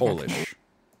koalicjach, tak Polish.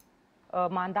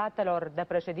 Mandatelor de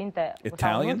președinte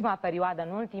sau în ultima perioadă,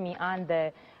 în ultimii ani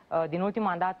din ultimul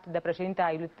mandat de președinte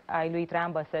ai lui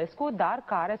Traian Băsescu, dar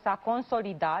care s-a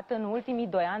consolidat în ultimii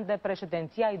 2 ani de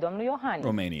președinție ai domnului Iohannis.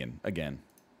 Romanian, again.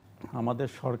 আমাদের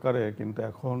সরকারে কিন্তু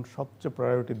এখন সবচেয়ে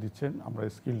priority দিচ্ছেন আমরা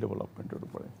skill ডেভেলপমেন্টের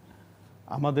উপরে।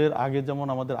 আমাদের আগে যেমন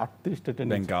আমাদের 38 টা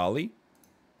Bengali.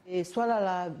 Swala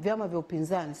la vyama vya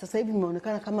upinzani sasa hivi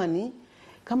imeonekana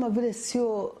kama vile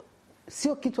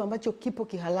sio kitu ambacho kipo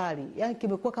kihalali, yani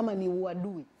kimekuwa kama ni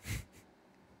uadui.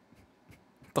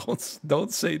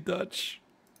 Don't say Dutch.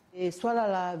 Swala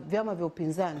la vyama vya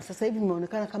upinzani sasa hivi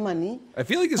imeonekana kama ni... I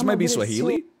feel like this might be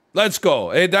Swahili. Let's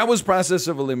go. Hey, that was process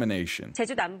of elimination.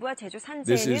 제주 남부와 제주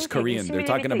This is Korean.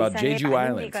 They're talking about Jeju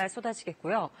Island.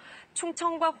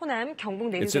 충청과 호남,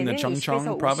 경북 It's in the 내륙에는 Chungcheong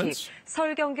 20에서 province. 50,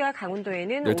 서울 경기와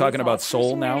강원도에는 They're talking about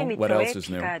Seoul now. What else 80mm의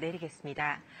is new? 비가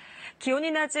내리겠습니다.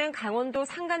 기온이 낮은 강원도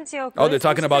산간 지역은 Oh, they're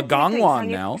talking about Gangwon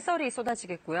이상의 now. 폭설이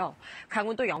쏟아지겠고요.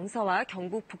 강원도 영서와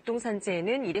경북 북동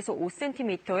산지에는 1에서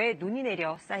 5cm의 눈이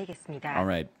내려 쌓이겠습니다. All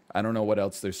right. I don't know what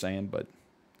else they're saying, but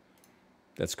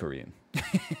that's Korean.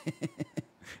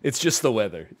 It's just the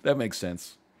weather. That makes sense.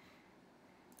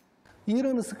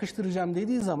 İran'ı sıkıştıracağım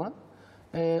dediği zaman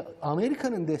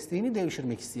Amerika'nın desteğini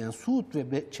devşirmek isteyen Suud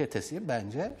ve çetesi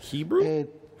bence ilk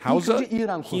önce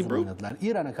İran kozunu oynadılar.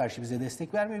 İran'a karşı bize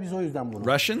destek vermiyor. Biz o yüzden bunu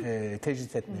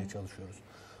tecrit etmeye çalışıyoruz.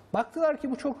 Baktılar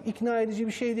ki bu çok ikna edici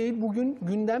bir şey değil. Bugün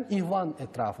gündem ihvan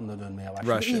etrafında dönmeye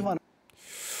başladı. İhvan.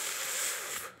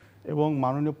 এবং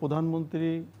মাননীয় প্রধানমন্ত্রী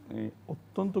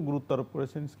অত্যন্ত গুরুত্ব আরোপ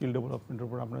করেছেন skill ডেভেলপমেন্টের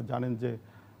উপর। আপনারা জানেন যে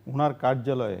ওনার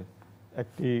কার্যালয়ে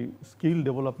একটি স্কিল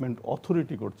ডেভেলপমেন্ট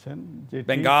অথরিটি করছেন যে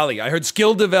Bengali. I heard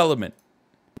skill development.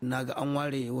 Naga an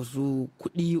ware wasu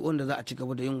kuɗi wanda za a ci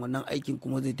gaba da yin wannan aikin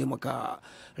kuma zai taimaka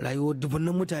rayuwar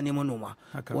dubunnan mutane manoma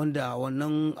wanda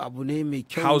wannan abu ne mai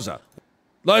kyau. Hausa.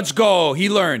 Let's go. He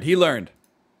learned.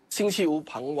 星期五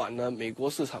傍晚呢，美国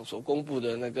市场所公布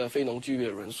的那个非农就业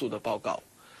人数的报告。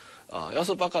要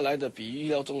是报告来的比预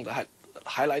料中的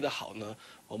还来得好呢，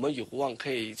我们有望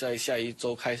可以在下一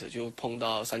周开始就碰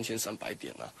到3300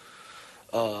点了。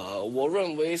我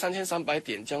认为3300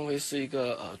点将会是一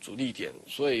个阻力点，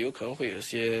所以有可能会有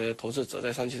些投资者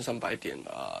在3300点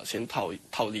先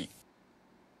套利。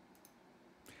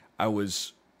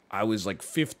I was like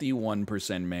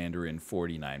 51% Mandarin,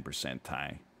 49% Thai.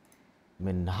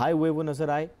 में नहाए हुए वो नजर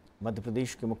आए। मध्य प्रदेश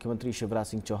के मुख्यमंत्री शिवराज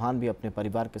सिंह चौहान भी अपने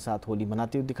परिवार के साथ होली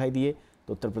मनाते हुए दिखाई दिए।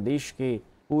 तो उत्तर प्रदेश के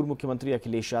पूर्व मुख्यमंत्री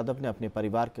अखिलेश यादव ने अपने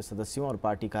परिवार के सदस्यों और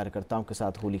पार्टी कार्यकर्ताओं के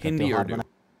साथ होली का त्योहार मनाया।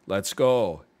 Let's go.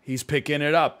 He's picking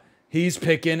it up. He's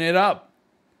picking it up.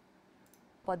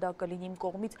 Պատակալինիմ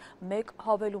կողմից մեկ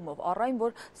հավելումով առայն,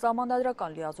 որ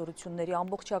սահմանադրական լիազորությունների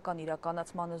ամբողջական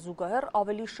իրականացմանը զուգահեռ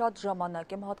ավելի շատ ժամանակ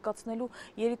եմ հատկացնելու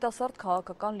երիտասարդ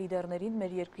քաղաքական լիդերներին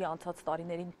մեր երկրի անցած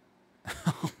տարիներին։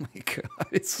 Oh my God,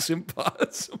 it's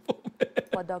impossible.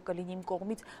 Պատակալինիմ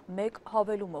կողմից մեկ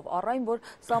հավելումով առայն, որ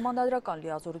սահմանադրական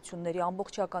լիազորությունների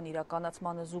ամբողջական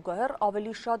իրականացմանը զուգահեռ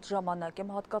ավելի շատ ժամանակ եմ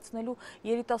հատկացնելու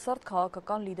երիտասարդ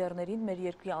քաղաքական լիդերներին մեր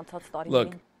երկրի անցած տարիներին։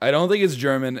 Look, I don't think it's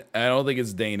German, I don't think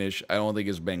it's Danish, I don't think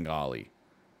it's Bengali.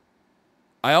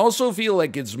 I also feel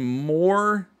like it's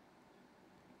more,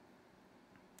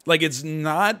 like it's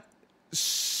not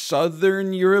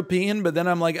Southern European, but then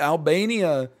I'm like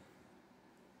Albania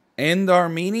and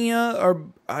Armenia are,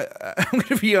 I'm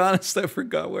going to be honest, I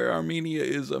forgot where Armenia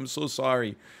is. I'm so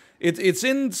sorry. It's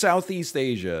in Southeast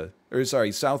Asia, or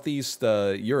sorry, Southeast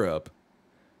Europe.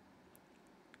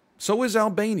 So is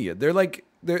Albania. They're like,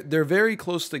 they're very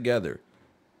close together.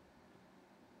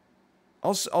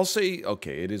 I'll say,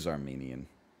 okay, it is Armenian.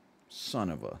 Son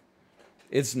of a.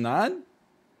 It's not?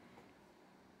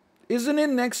 Isn't it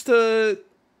next to...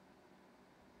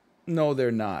 No,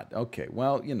 they're not. Okay,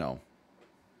 well, you know.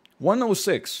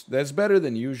 106. That's better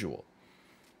than usual.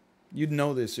 You'd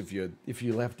know this if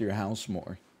you left your house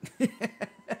more.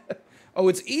 Oh,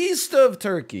 it's east of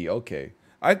Turkey. Okay.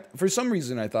 For some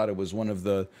reason I thought it was one of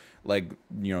the, like,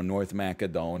 you know, North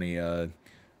Macedonia,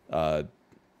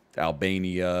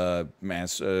 Albania,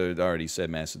 I already said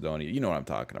Macedonia. You know what I'm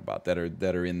talking about. That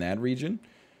are in that region.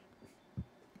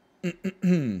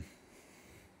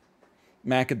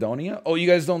 Macedonia? Oh, you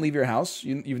guys don't leave your house?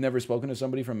 You've never spoken to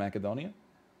somebody from Macedonia?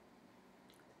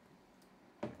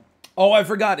 Oh, I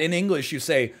forgot. In English, you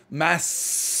say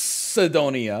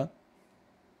Macedonia.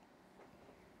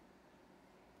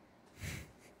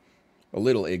 A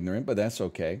little ignorant, but that's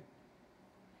okay.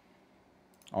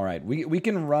 All right, we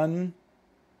can run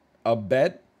a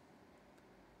bet.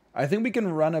 I think we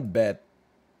can run a bet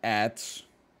at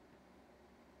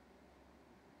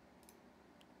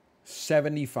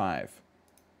 75.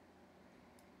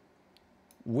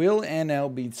 Will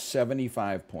NL beat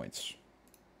 75 points?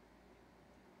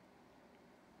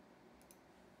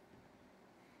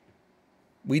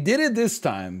 We did it this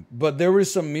time, but there were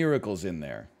some miracles in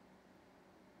there.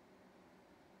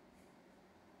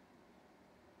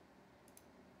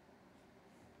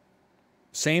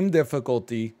 Same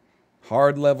difficulty,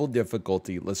 hard level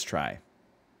difficulty. Let's try.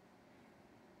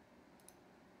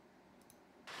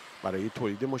 برای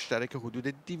تولید مشترک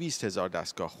حدود 200,000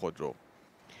 دستگاه خودرو.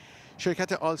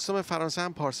 شرکت آلستوم فرانسه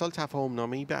هم پارسال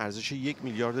تفاهم‌نامه‌ای به ارزش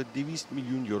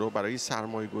 1,200,000,000 یورو برای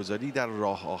سرمایه‌گذاری در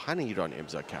راه آهن ایران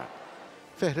امضا کرد.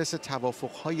 فهرست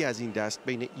توافق‌هایی از این دست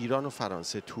بین ایران و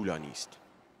فرانسه طولانی است.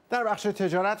 در بخش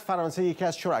تجارت فرانسه یکی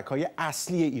از شرکای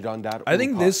اصلی ایران در اروپا. I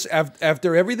think this,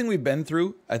 after everything we've been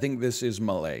through, I think this is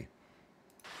Malay.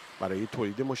 برای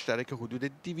تولید مشترک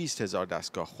حدود 200,000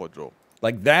 دستگاه خودرو.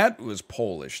 Like that was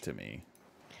Polish to me.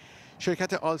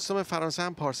 شرکت آلستوم فرانسه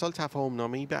هم پارسال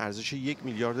تفاهم‌نامه‌ای به ارزش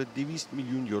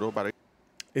 1,200,000,000 یورو برای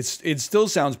It still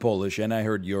sounds Polish, and I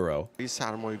heard euro.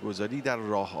 سرمایه‌گذاری در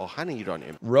راه آهن ایران.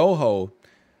 Rojo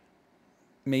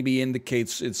maybe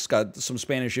indicates it's got some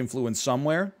Spanish influence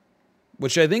somewhere,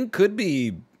 which I think could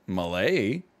be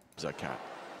Malay.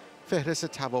 فهرست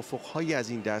توافق‌هایی از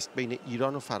این دست بین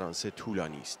ایران و فرانسه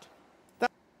طولانی است.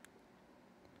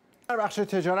 در بخش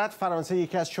تجارت فرانسه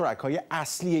یکی از شرکای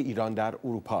اصلی ایران در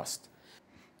اروپا است.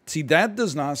 See, that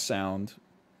does not sound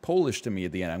Polish to me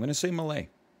at the end. I'm going to say Malay.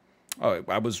 Oh,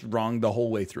 I was wrong the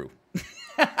whole way through.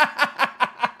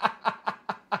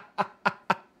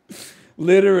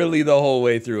 Literally the whole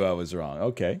way through I was wrong.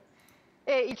 Okay.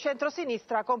 E il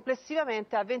centrosinistra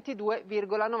complessivamente a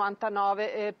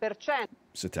 22,99%.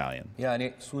 It's Italian.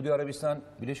 Yani Suudi Arabistan,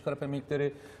 Birleşik Arap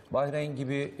Emirlikleri, Bahreyn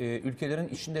gibi ülkelerin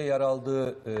içinde yer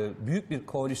aldığı büyük bir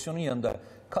koalisyonun yanında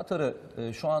Katar'ı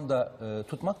şu anda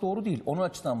tutmak doğru değil. Onun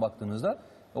açısından baktığınızda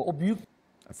o büyük...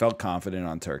 I felt confident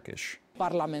on Turkish.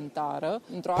 Parlamentară,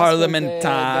 într-o astfel de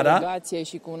delegație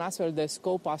și cu un astfel de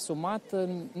scop asumat,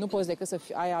 nu poți decât să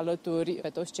ai alături pe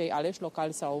toți cei aleși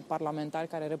locali sau parlamentari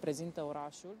care reprezintă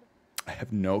orașul. I have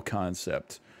no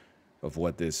concept of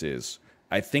what this is.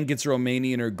 I think it's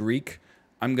Romanian or Greek.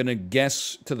 I'm going to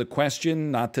guess to the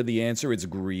question, not to the answer. It's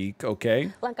Greek,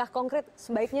 okay? Langkah konkret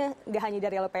sebaiknya gak hanya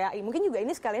dari LPAI. Mungkin juga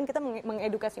ini sekalian kita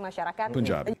mengedukasi masyarakat.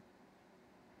 Punjabi.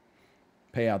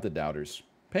 Pay out the doubters.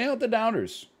 Pay out the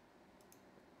doubters.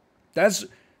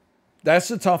 That's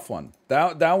a tough one.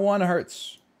 That one hurts.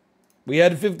 We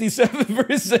had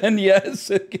 57% yes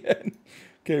again.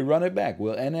 Okay, run it back.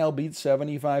 Will NL beat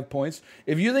 75 points?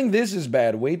 If you think this is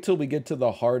bad, wait till we get to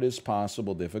the hardest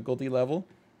possible difficulty level.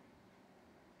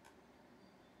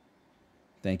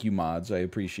 Thank you, mods. I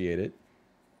appreciate it.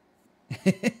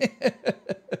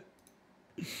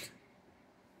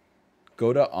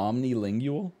 Go to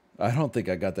omnilingual? I don't think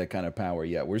I got that kind of power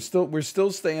yet. We're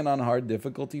still staying on hard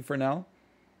difficulty for now.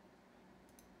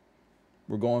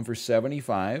 We're going for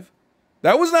 75.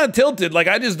 That was not tilted. Like,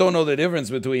 I just don't know the difference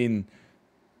between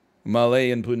Malay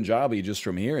and Punjabi just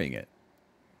from hearing it.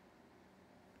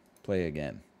 Play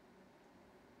again.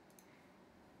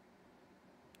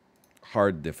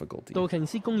 Hard difficulty. 道瓊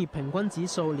斯工業平均指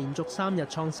數連續3日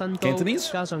創新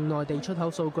高，加上內地出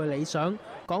口數據理想，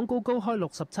港股高開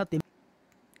67點。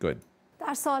Good.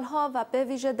 در سالها و به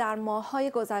ویژه در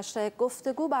ماه‌های گذشته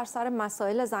گفتگو بر سر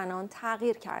مسائل زنان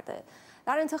تغییر کرده.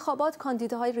 در انتخابات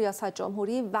کاندیداهای ریاست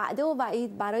جمهوری وعده و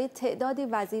وعید برای تعدادی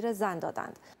وزیر زن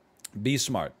دادند. Be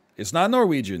smart. It's not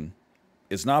Norwegian.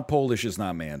 It's not Polish. It's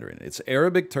not Mandarin. It's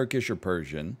Arabic, Turkish, or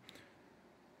Persian.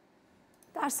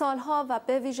 در سالها و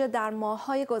به ویژه در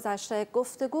ماه‌های گذشته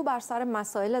گفتگو بر سر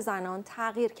مسائل زنان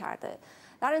تغییر کرده.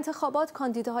 در انتخابات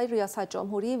کاندیداهای ریاست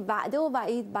جمهوری وعده و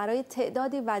وعید برای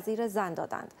تعدادی وزیر زن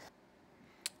دادند.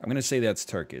 I'm going to say that's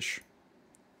Turkish.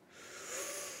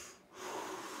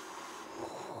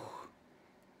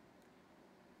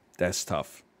 That's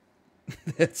tough.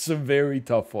 That's a very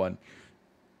tough one.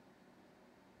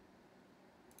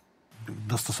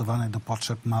 Dostosowane do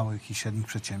potrzeb małych i średnich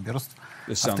przedsiębiorstw,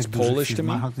 This a w sounds tych dużych Polish to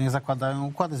firmach me. nie zakładają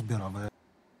układy zbiorowe.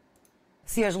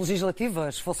 Se as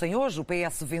legislativas fossem hoje, o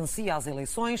PS vencia as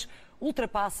eleições,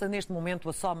 ultrapassa neste momento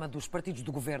a soma dos partidos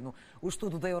do governo. O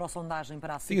estudo da Eurosondagem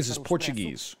para a I think this is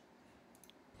Portuguese.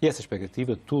 E essa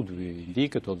expectativa, tudo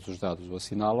indica, todos os dados o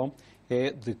assinalam,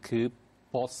 é de que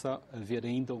possa haver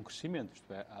ainda crescimento.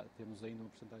 Isto é, temos ainda uma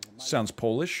porcentagem mais... Sounds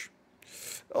Polish.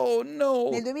 Oh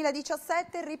no. Nel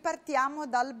 2017 ripartiamo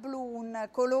dal blu, un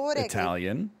colore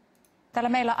Italian. Täällä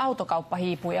meillä autokauppa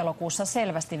hiipui elokuussa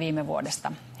selvästi viime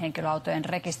vuodesta. Henkilöautojen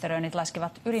rekisteröinnit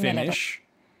laskivat yli 14%.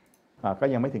 ก็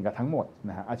ยังไม่ถึงกับทั้งหมด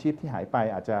นะฮะอาชีพที่หายไป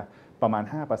อาจจะประมาณ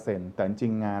 5% แต่จริ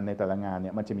งงานในแต่ละงานเ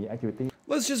นี่ยมันจะมี activity.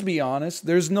 Let's just be honest.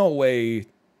 There's no way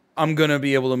I'm going to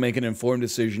be able to make an informed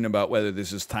decision about whether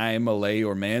this is Thai, Malay,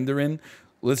 or Mandarin.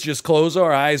 Let's just close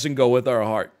our eyes and go with our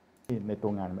heart. ในตั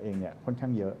วงานมันเองเนี่ยค่อนข้า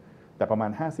งเยอะแต่ประมา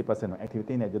ณ 50% ของ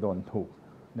activity เนี่ยจะโดนถูก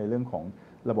ในเรื่องของ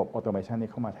ระบบ automation นี้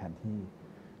เข้ามาแทนที่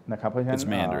นะครับเพราะฉะนั้น It's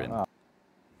Mandarin.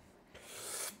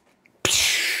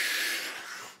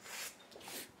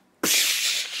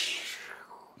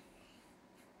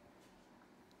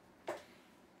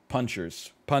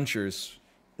 Punchers.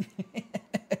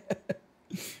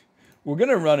 We're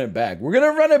going to run it back. We're going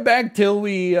to run it back till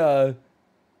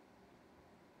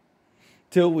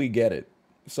we get it.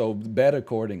 So bet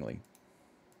accordingly.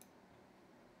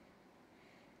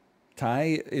 Thai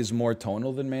is more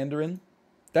tonal than Mandarin.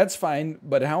 That's fine,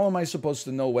 but how am I supposed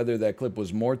to know whether that clip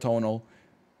was more tonal,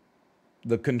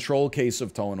 the control case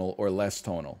of tonal, or less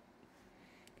tonal?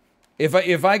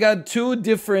 If I got two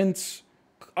different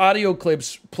audio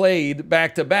clips played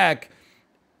back to back,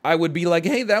 I would be like,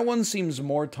 hey, that one seems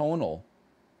more tonal.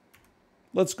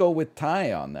 Let's go with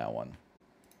Thai on that one.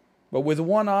 But with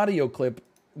one audio clip,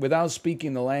 without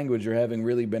speaking the language or having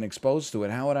really been exposed to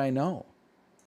it, how would I know?